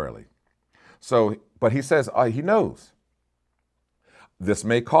 momentarily. So, but he says, he knows this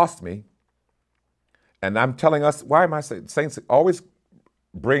may cost me. And I'm telling us, why am I saying, saints always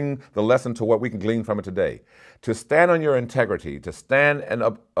bring the lesson to what we can glean from it today. To stand on your integrity, to stand and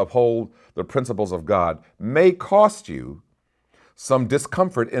uphold the principles of God may cost you some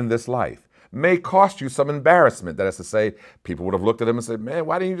discomfort in this life, may cost you some embarrassment. That is to say, people would have looked at him and said, man,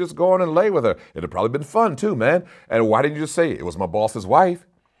 why didn't you just go on and lay with her? It'd have probably been fun too, man. And why didn't you just say, it was my boss's wife?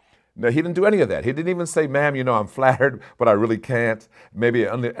 No, he didn't do any of that. He didn't even say, ma'am, you know, I'm flattered, but I really can't. Maybe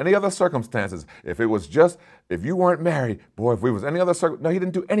under any other circumstances, if you weren't married, boy, if we was any other no, he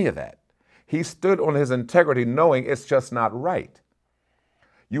didn't do any of that. He stood on his integrity knowing it's just not right.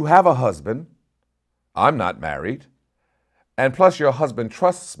 You have a husband. I'm not married. And plus your husband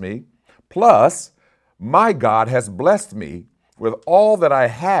trusts me. Plus my God has blessed me with all that I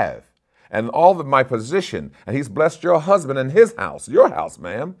have and all of my position. And he's blessed your husband and his house, your house,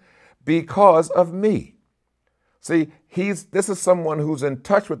 ma'am, because of me. See, this is someone who's in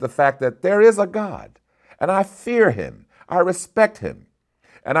touch with the fact that there is a God, and I fear him. I respect him,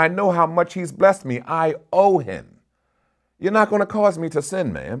 and I know how much he's blessed me. I owe him. You're not going to cause me to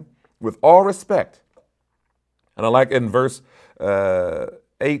sin, ma'am, with all respect. And I like in verse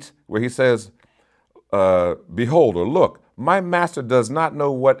 8 where he says, behold, or look, my master does not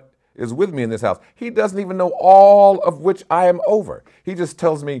know what is with me in this house. He doesn't even know all of which I am over. He just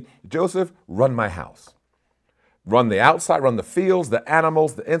tells me, Joseph, run my house. Run the outside, run the fields, the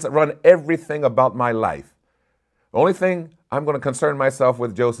animals, the inside, run everything about my life. The only thing I'm going to concern myself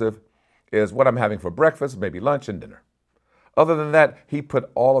with, Joseph, is what I'm having for breakfast, maybe lunch and dinner. Other than that, he put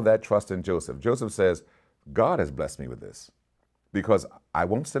all of that trust in Joseph. Joseph says, God has blessed me with this because I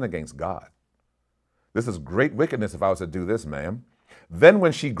won't sin against God. This is great wickedness if I was to do this, ma'am. Then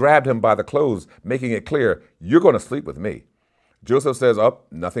when she grabbed him by the clothes, making it clear, you're going to sleep with me. Joseph says,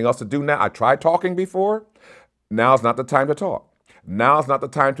 nothing else to do now. I tried talking before. Now's not the time to talk. Now's not the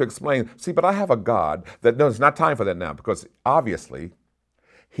time to explain. See, but I have a God that, no, it's not time for that now, because obviously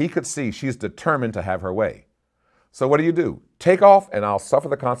he could see she's determined to have her way. So what do? Take off and I'll suffer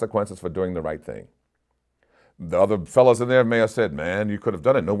the consequences for doing the right thing. The other fellows in there may have said, man, you could have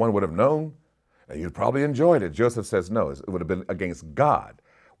done it. No one would have known. And you'd probably enjoyed it. Joseph says, no, it would have been against God.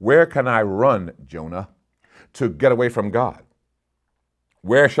 Where can I run, Jonah, to get away from God?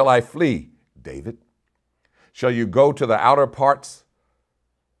 Where shall I flee, David? Shall you go to the outer parts?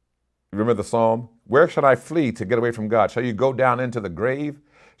 Remember the psalm? Where shall I flee to get away from God? Shall you go down into the grave?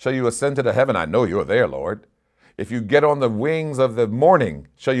 Shall you ascend to the heaven? I know you're there, Lord. If you get on the wings of the morning,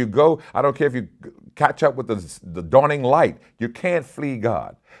 shall you go? I don't care if you catch up with the dawning light. You can't flee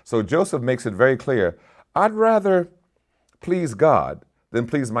God. So Joseph makes it very clear, I'd rather please God than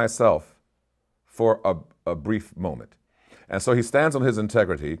please myself for a brief moment. And so he stands on his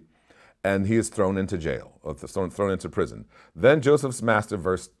integrity, and he is thrown into jail, or thrown into prison. Then Joseph's master,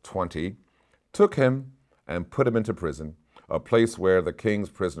 verse 20, took him and put him into prison, a place where the king's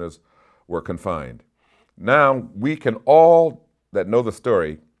prisoners were confined. Now, we can all that know the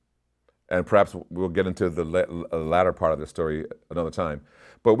story, and perhaps we'll get into the latter part of the story another time,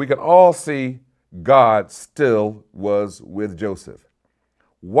 but we can all see God still was with Joseph.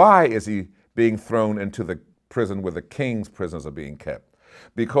 Why is he being thrown into the prison where the king's prisoners are being kept?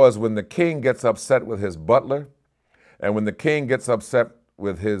 Because when the king gets upset with his butler, and when the king gets upset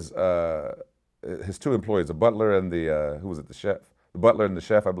with his two employees, the butler and the chef? The butler and the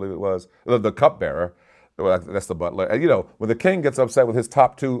chef, I believe it was, the cupbearer. Well, that's the butler. And when the king gets upset with his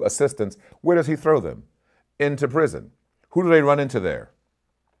top two assistants, where does he throw them? Into prison. Who do they run into there?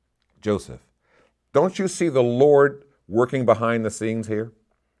 Joseph. Don't you see the Lord working behind the scenes here?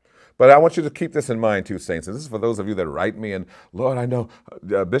 But I want you to keep this in mind too, saints. And this is for those of you that write me and, Lord, I know,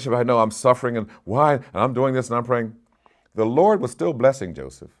 Bishop, I know I'm suffering and why? And I'm doing this and I'm praying. The Lord was still blessing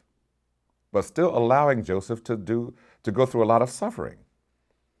Joseph, but still allowing Joseph to go through a lot of suffering.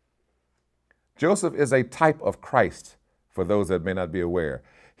 Joseph is a type of Christ, for those that may not be aware.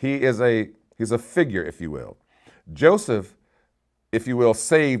 He's a figure, if you will. Joseph, if you will,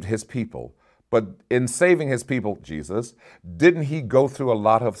 saved his people. But in saving his people, Jesus, didn't he go through a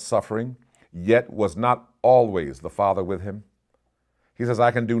lot of suffering, yet was not always the Father with him? He says, I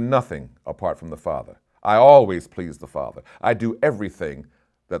can do nothing apart from the Father. I always please the Father. I do everything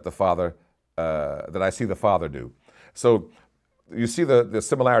that that I see the Father do. So you see the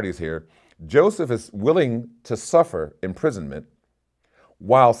similarities here. Joseph is willing to suffer imprisonment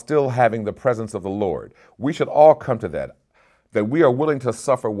while still having the presence of the Lord. We should all come to that we are willing to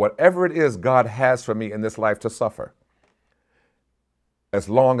suffer whatever it is God has for me in this life to suffer. As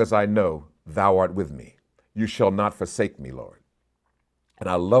long as I know thou art with me, you shall not forsake me, Lord. And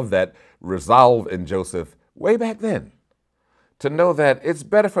I love that resolve in Joseph way back then, to know that it's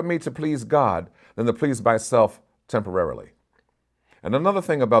better for me to please God than to please myself temporarily. And another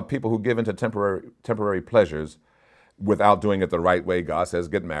thing about people who give into temporary pleasures without doing it the right way, God says,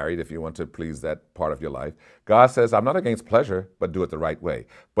 get married if you want to please that part of your life. God says, I'm not against pleasure, but do it the right way.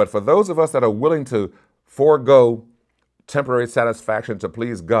 But for those of us that are willing to forego temporary satisfaction to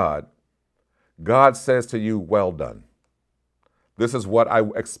please God, God says to you, well done. This is what I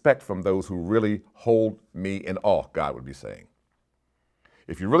expect from those who really hold me in awe, God would be saying.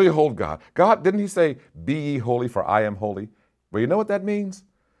 If you really hold God, didn't he say, be ye holy for I am holy? Well, you know what that means?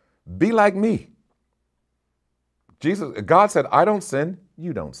 Be like me. God said, I don't sin,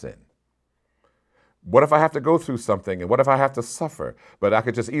 you don't sin. What if I have to go through something, and what if I have to suffer? But I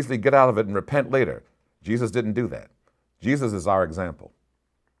could just easily get out of it and repent later. Jesus didn't do that. Jesus is our example.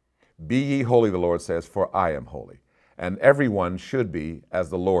 Be ye holy, the Lord says, for I am holy. And everyone should be as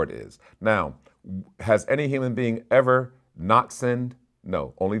the Lord is. Now, has any human being ever not sinned?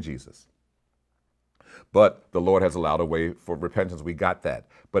 No, only Jesus. But the Lord has allowed a way for repentance. We got that.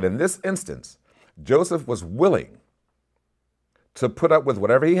 But in this instance, Joseph was willing to put up with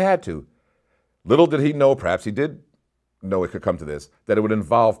whatever he had to. Little did he know, perhaps he did know it could come to this, that it would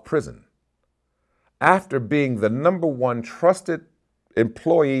involve prison. After being the number one trusted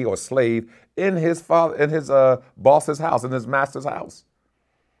employee or slave in his boss's house, in his master's house.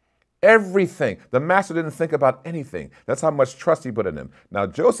 Everything. The master didn't think about anything. That's how much trust he put in him. Now,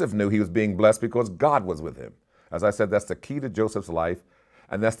 Joseph knew he was being blessed because God was with him. As I said, that's the key to Joseph's life,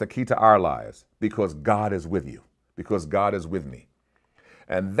 and that's the key to our lives, because God is with you, because God is with me.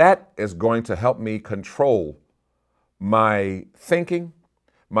 And that is going to help me control my thinking,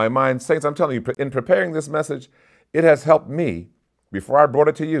 my mind. Saints, I'm telling you, in preparing this message, it has helped me. Before I brought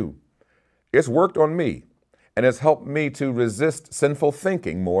it to you, it's worked on me, and it's helped me to resist sinful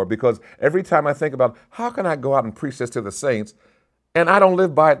thinking more, because every time I think about how can I go out and preach this to the saints, and I don't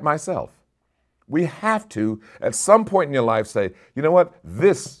live by it myself. We have to, at some point in your life, say, you know what,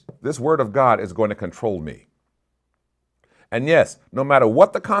 this word of God is going to control me. And yes, no matter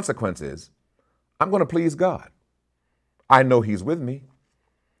what the consequence is, I'm going to please God. I know he's with me.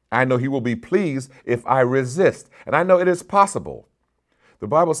 I know he will be pleased if I resist. And I know it is possible. The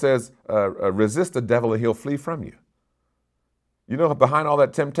Bible says, resist the devil and he'll flee from you. You know, behind all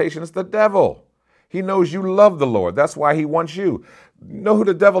that temptation is the devil. He knows you love the Lord. That's why he wants you. You know who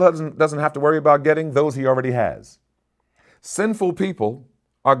the devil doesn't have to worry about getting? Those he already has. Sinful people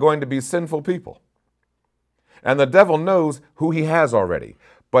are going to be sinful people. And the devil knows who he has already.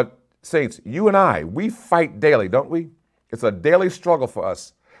 But saints, you and I, we fight daily, don't we? It's a daily struggle for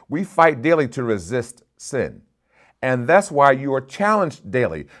us. We fight daily to resist sin. And that's why you are challenged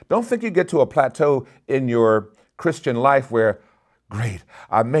daily. Don't think you get to a plateau in your Christian life where, great,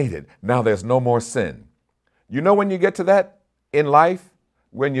 I made it. Now there's no more sin. You know when you get to that in life?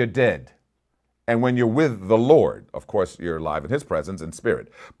 When you're dead. And when you're with the Lord. Of course, you're alive in his presence and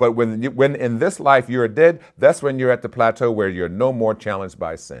spirit. But when in this life you're dead, that's when you're at the plateau where you're no more challenged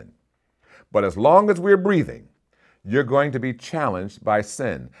by sin. But as long as we're breathing, you're going to be challenged by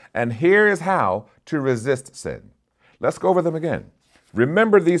sin. And here is how to resist sin. Let's go over them again.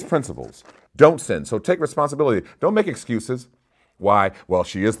 Remember these principles. Don't sin. So take responsibility. Don't make excuses. Why? Well,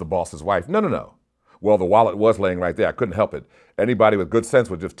 she is the boss's wife. No. Well, the wallet was laying right there. I couldn't help it. Anybody with good sense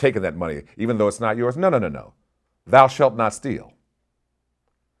would have taken that money, even though it's not yours. No. Thou shalt not steal.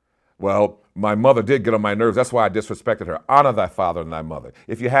 Well, my mother did get on my nerves. That's why I disrespected her. Honor thy father and thy mother.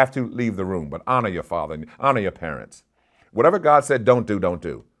 If you have to, leave the room, but honor your father and honor your parents. Whatever God said don't do, don't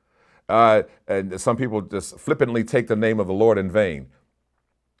do. And some people just flippantly take the name of the Lord in vain.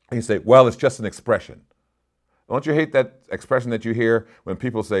 And you say, well, it's just an expression. Don't you hate that expression that you hear when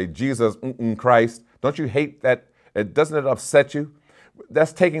people say, Jesus, Christ? Don't you hate that? Doesn't it upset you?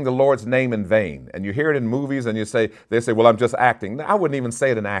 That's taking the Lord's name in vain. And you hear it in movies and they say, well, I'm just acting. No, I wouldn't even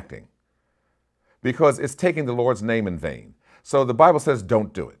say it in acting, because it's taking the Lord's name in vain. So the Bible says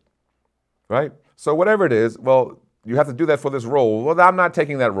don't do it, right? So whatever it is, well, you have to do that for this role. Well, I'm not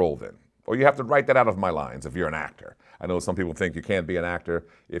taking that role then. Or you have to write that out of my lines if you're an actor. I know some people think you can't be an actor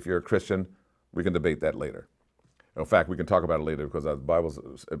if you're a Christian. We can debate that later. In fact, we can talk about it later, because the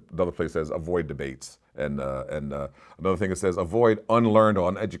Bible, another place says avoid debates. And another thing it says avoid unlearned or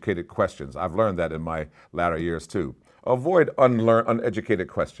uneducated questions. I've learned that in my latter years too. Avoid uneducated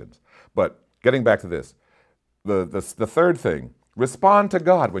questions. But getting back to this, the third thing, respond to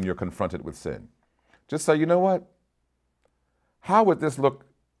God when you're confronted with sin. Just say, you know what? How would this look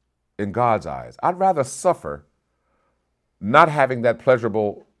in God's eyes? I'd rather suffer not having that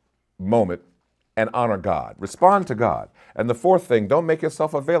pleasurable moment and honor God. Respond to God. And the fourth thing, don't make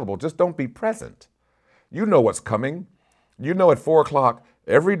yourself available. Just don't be present. You know what's coming. You know at 4 o'clock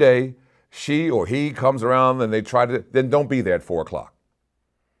every day, she or he comes around and they try to, then don't be there at 4 o'clock.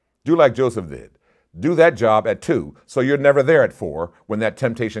 Do like Joseph did. Do that job at 2, so you're never there at 4 when that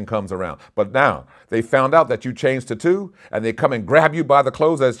temptation comes around. But now they found out that you changed to 2, and they come and grab you by the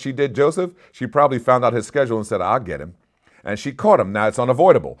clothes as she did Joseph. She probably found out his schedule and said, I'll get him. And she caught him. Now it's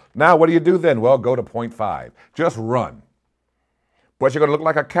unavoidable. Now what do you do then? Well, go to point 5. Just run. But you're going to look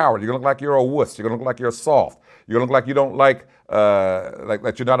like a coward. You're going to look like you're a wuss. You're going to look like you're soft. You're going to look like you don't like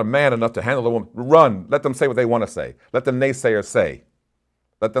that you're not a man enough to handle a woman. Run. Let them say what they want to say. Let the naysayers say.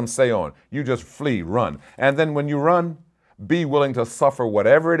 Let them say on. You just flee, run. And then when you run, be willing to suffer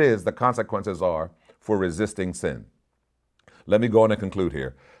whatever it is the consequences are for resisting sin. Let me go on and conclude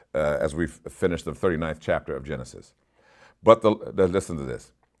here as we finish the 39th chapter of Genesis. But listen to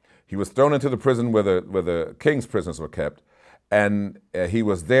this. He was thrown into the prison where the king's prisoners were kept, and he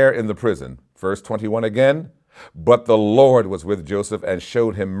was there in the prison. Verse 21 again. But the Lord was with Joseph and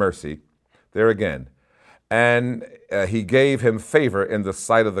showed him mercy. There again. And he gave him favor in the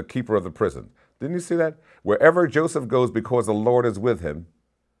sight of the keeper of the prison. Didn't you see that? Wherever Joseph goes, because the Lord is with him,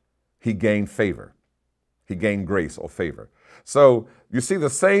 he gained favor. He gained grace or favor. So you see the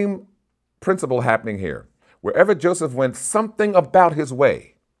same principle happening here. Wherever Joseph went, something about his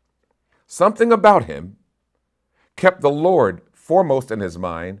way, something about him kept the Lord foremost in his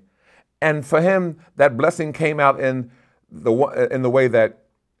mind. And for him, that blessing came out in the way that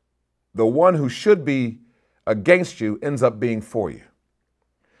the one who should be against you ends up being for you.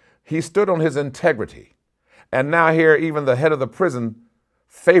 He stood on his integrity. And now here, even the head of the prison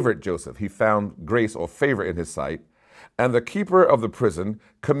favored Joseph. He found grace or favor in his sight. And the keeper of the prison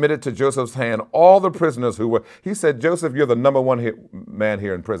committed to Joseph's hand all the prisoners who were, he said, Joseph, you're the number one man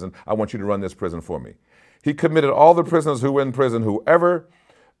here in prison. I want you to run this prison for me. He committed all the prisoners who were in prison, whoever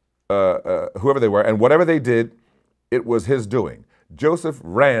they were, and whatever they did, it was his doing. Joseph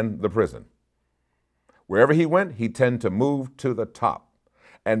ran the prison. Wherever he went, he tended to move to the top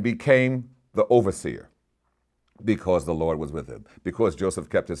and became the overseer because the Lord was with him, because Joseph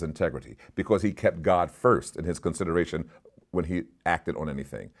kept his integrity, because he kept God first in his consideration when he acted on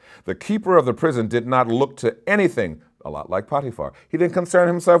anything. The keeper of the prison did not look to anything, a lot like Potiphar. He didn't concern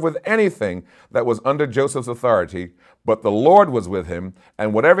himself with anything that was under Joseph's authority, but the Lord was with him,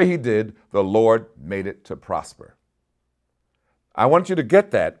 and whatever he did, the Lord made it to prosper. I want you to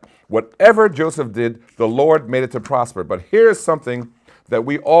get that. Whatever Joseph did, the Lord made it to prosper. But here's something that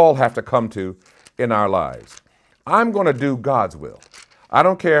we all have to come to in our lives. I'm going to do God's will. I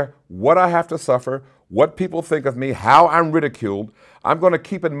don't care what I have to suffer, what people think of me, how I'm ridiculed. I'm going to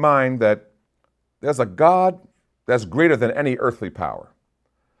keep in mind that there's a God that's greater than any earthly power.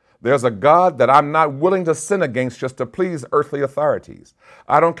 There's a God that I'm not willing to sin against just to please earthly authorities.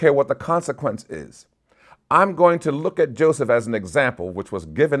 I don't care what the consequence is. I'm going to look at Joseph as an example, which was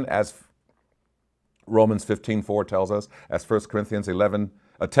given as Romans 15:4 tells us, as 1 Corinthians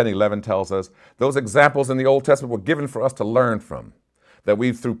 10:11 tells us. Those examples in the Old Testament were given for us to learn from, that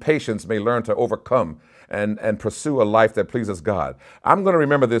we through patience may learn to overcome and pursue a life that pleases God. I'm going to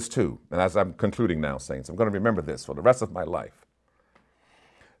remember this too. And as I'm concluding now, saints, I'm going to remember this for the rest of my life.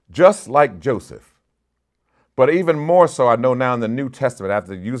 Just like Joseph, but even more so, I know now in the New Testament,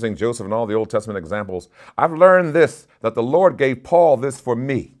 after using Joseph and all the Old Testament examples, I've learned this, that the Lord gave Paul this for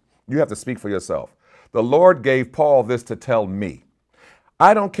me. You have to speak for yourself. The Lord gave Paul this to tell me.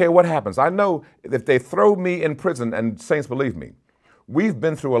 I don't care what happens. I know if they throw me in prison, and saints, believe me, we've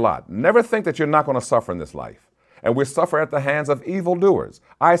been through a lot. Never think that you're not going to suffer in this life. And we suffer at the hands of evildoers.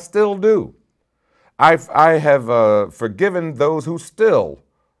 I still do. I have forgiven those who still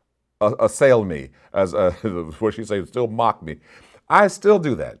assail me, as what she says, still mock me. I still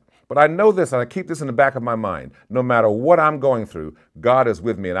do that. But I know this, and I keep this in the back of my mind. No matter what I'm going through, God is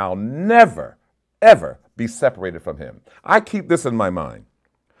with me, and I'll never, ever be separated from him. I keep this in my mind.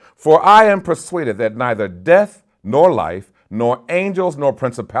 For I am persuaded that neither death nor life, nor angels, nor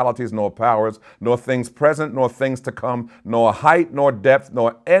principalities, nor powers, nor things present, nor things to come, nor height, nor depth,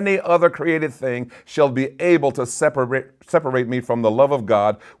 nor any other created thing shall be able to separate me from the love of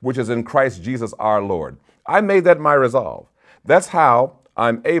God, which is in Christ Jesus our Lord. I made that my resolve. That's how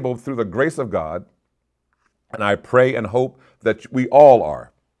I'm able, through the grace of God, and I pray and hope that we all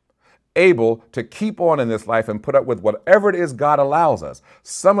are, able to keep on in this life and put up with whatever it is God allows us.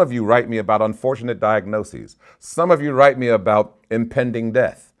 Some of you write me about unfortunate diagnoses. Some of you write me about impending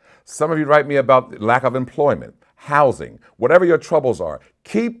death. Some of you write me about lack of employment, housing, whatever your troubles are.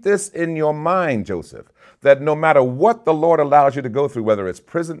 Keep this in your mind, Joseph, that no matter what the Lord allows you to go through, whether it's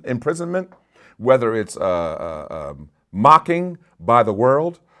imprisonment, whether it's mocking by the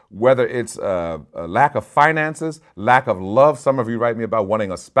world, whether it's a lack of finances, lack of love. Some of you write me about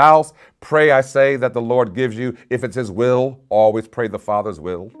wanting a spouse. Pray, I say, that the Lord gives you. If it's his will, always pray the Father's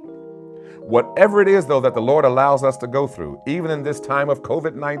will. Whatever it is, though, that the Lord allows us to go through, even in this time of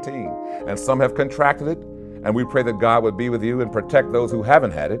COVID-19, and some have contracted it, and we pray that God would be with you and protect those who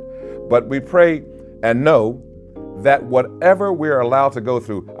haven't had it. But we pray and know that whatever we're allowed to go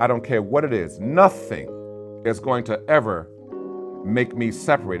through, I don't care what it is, nothing is going to ever make me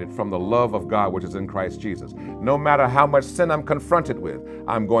separated from the love of God which is in Christ Jesus. No matter how much sin I'm confronted with,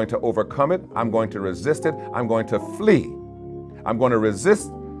 I'm going to overcome it. I'm going to resist it. I'm going to flee. I'm going to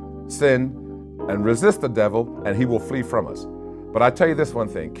resist sin and resist the devil, and he will flee from us. But I tell you this one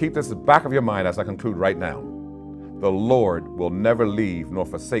thing, keep this in the back of your mind as I conclude right now. The Lord will never leave nor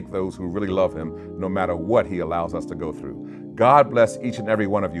forsake those who really love him, no matter what he allows us to go through. God bless each and every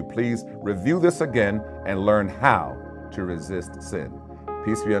one of you. Please review this again and learn how to resist sin.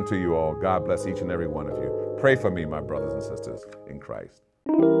 Peace be unto you all. God bless each and every one of you. Pray for me, my brothers and sisters in Christ.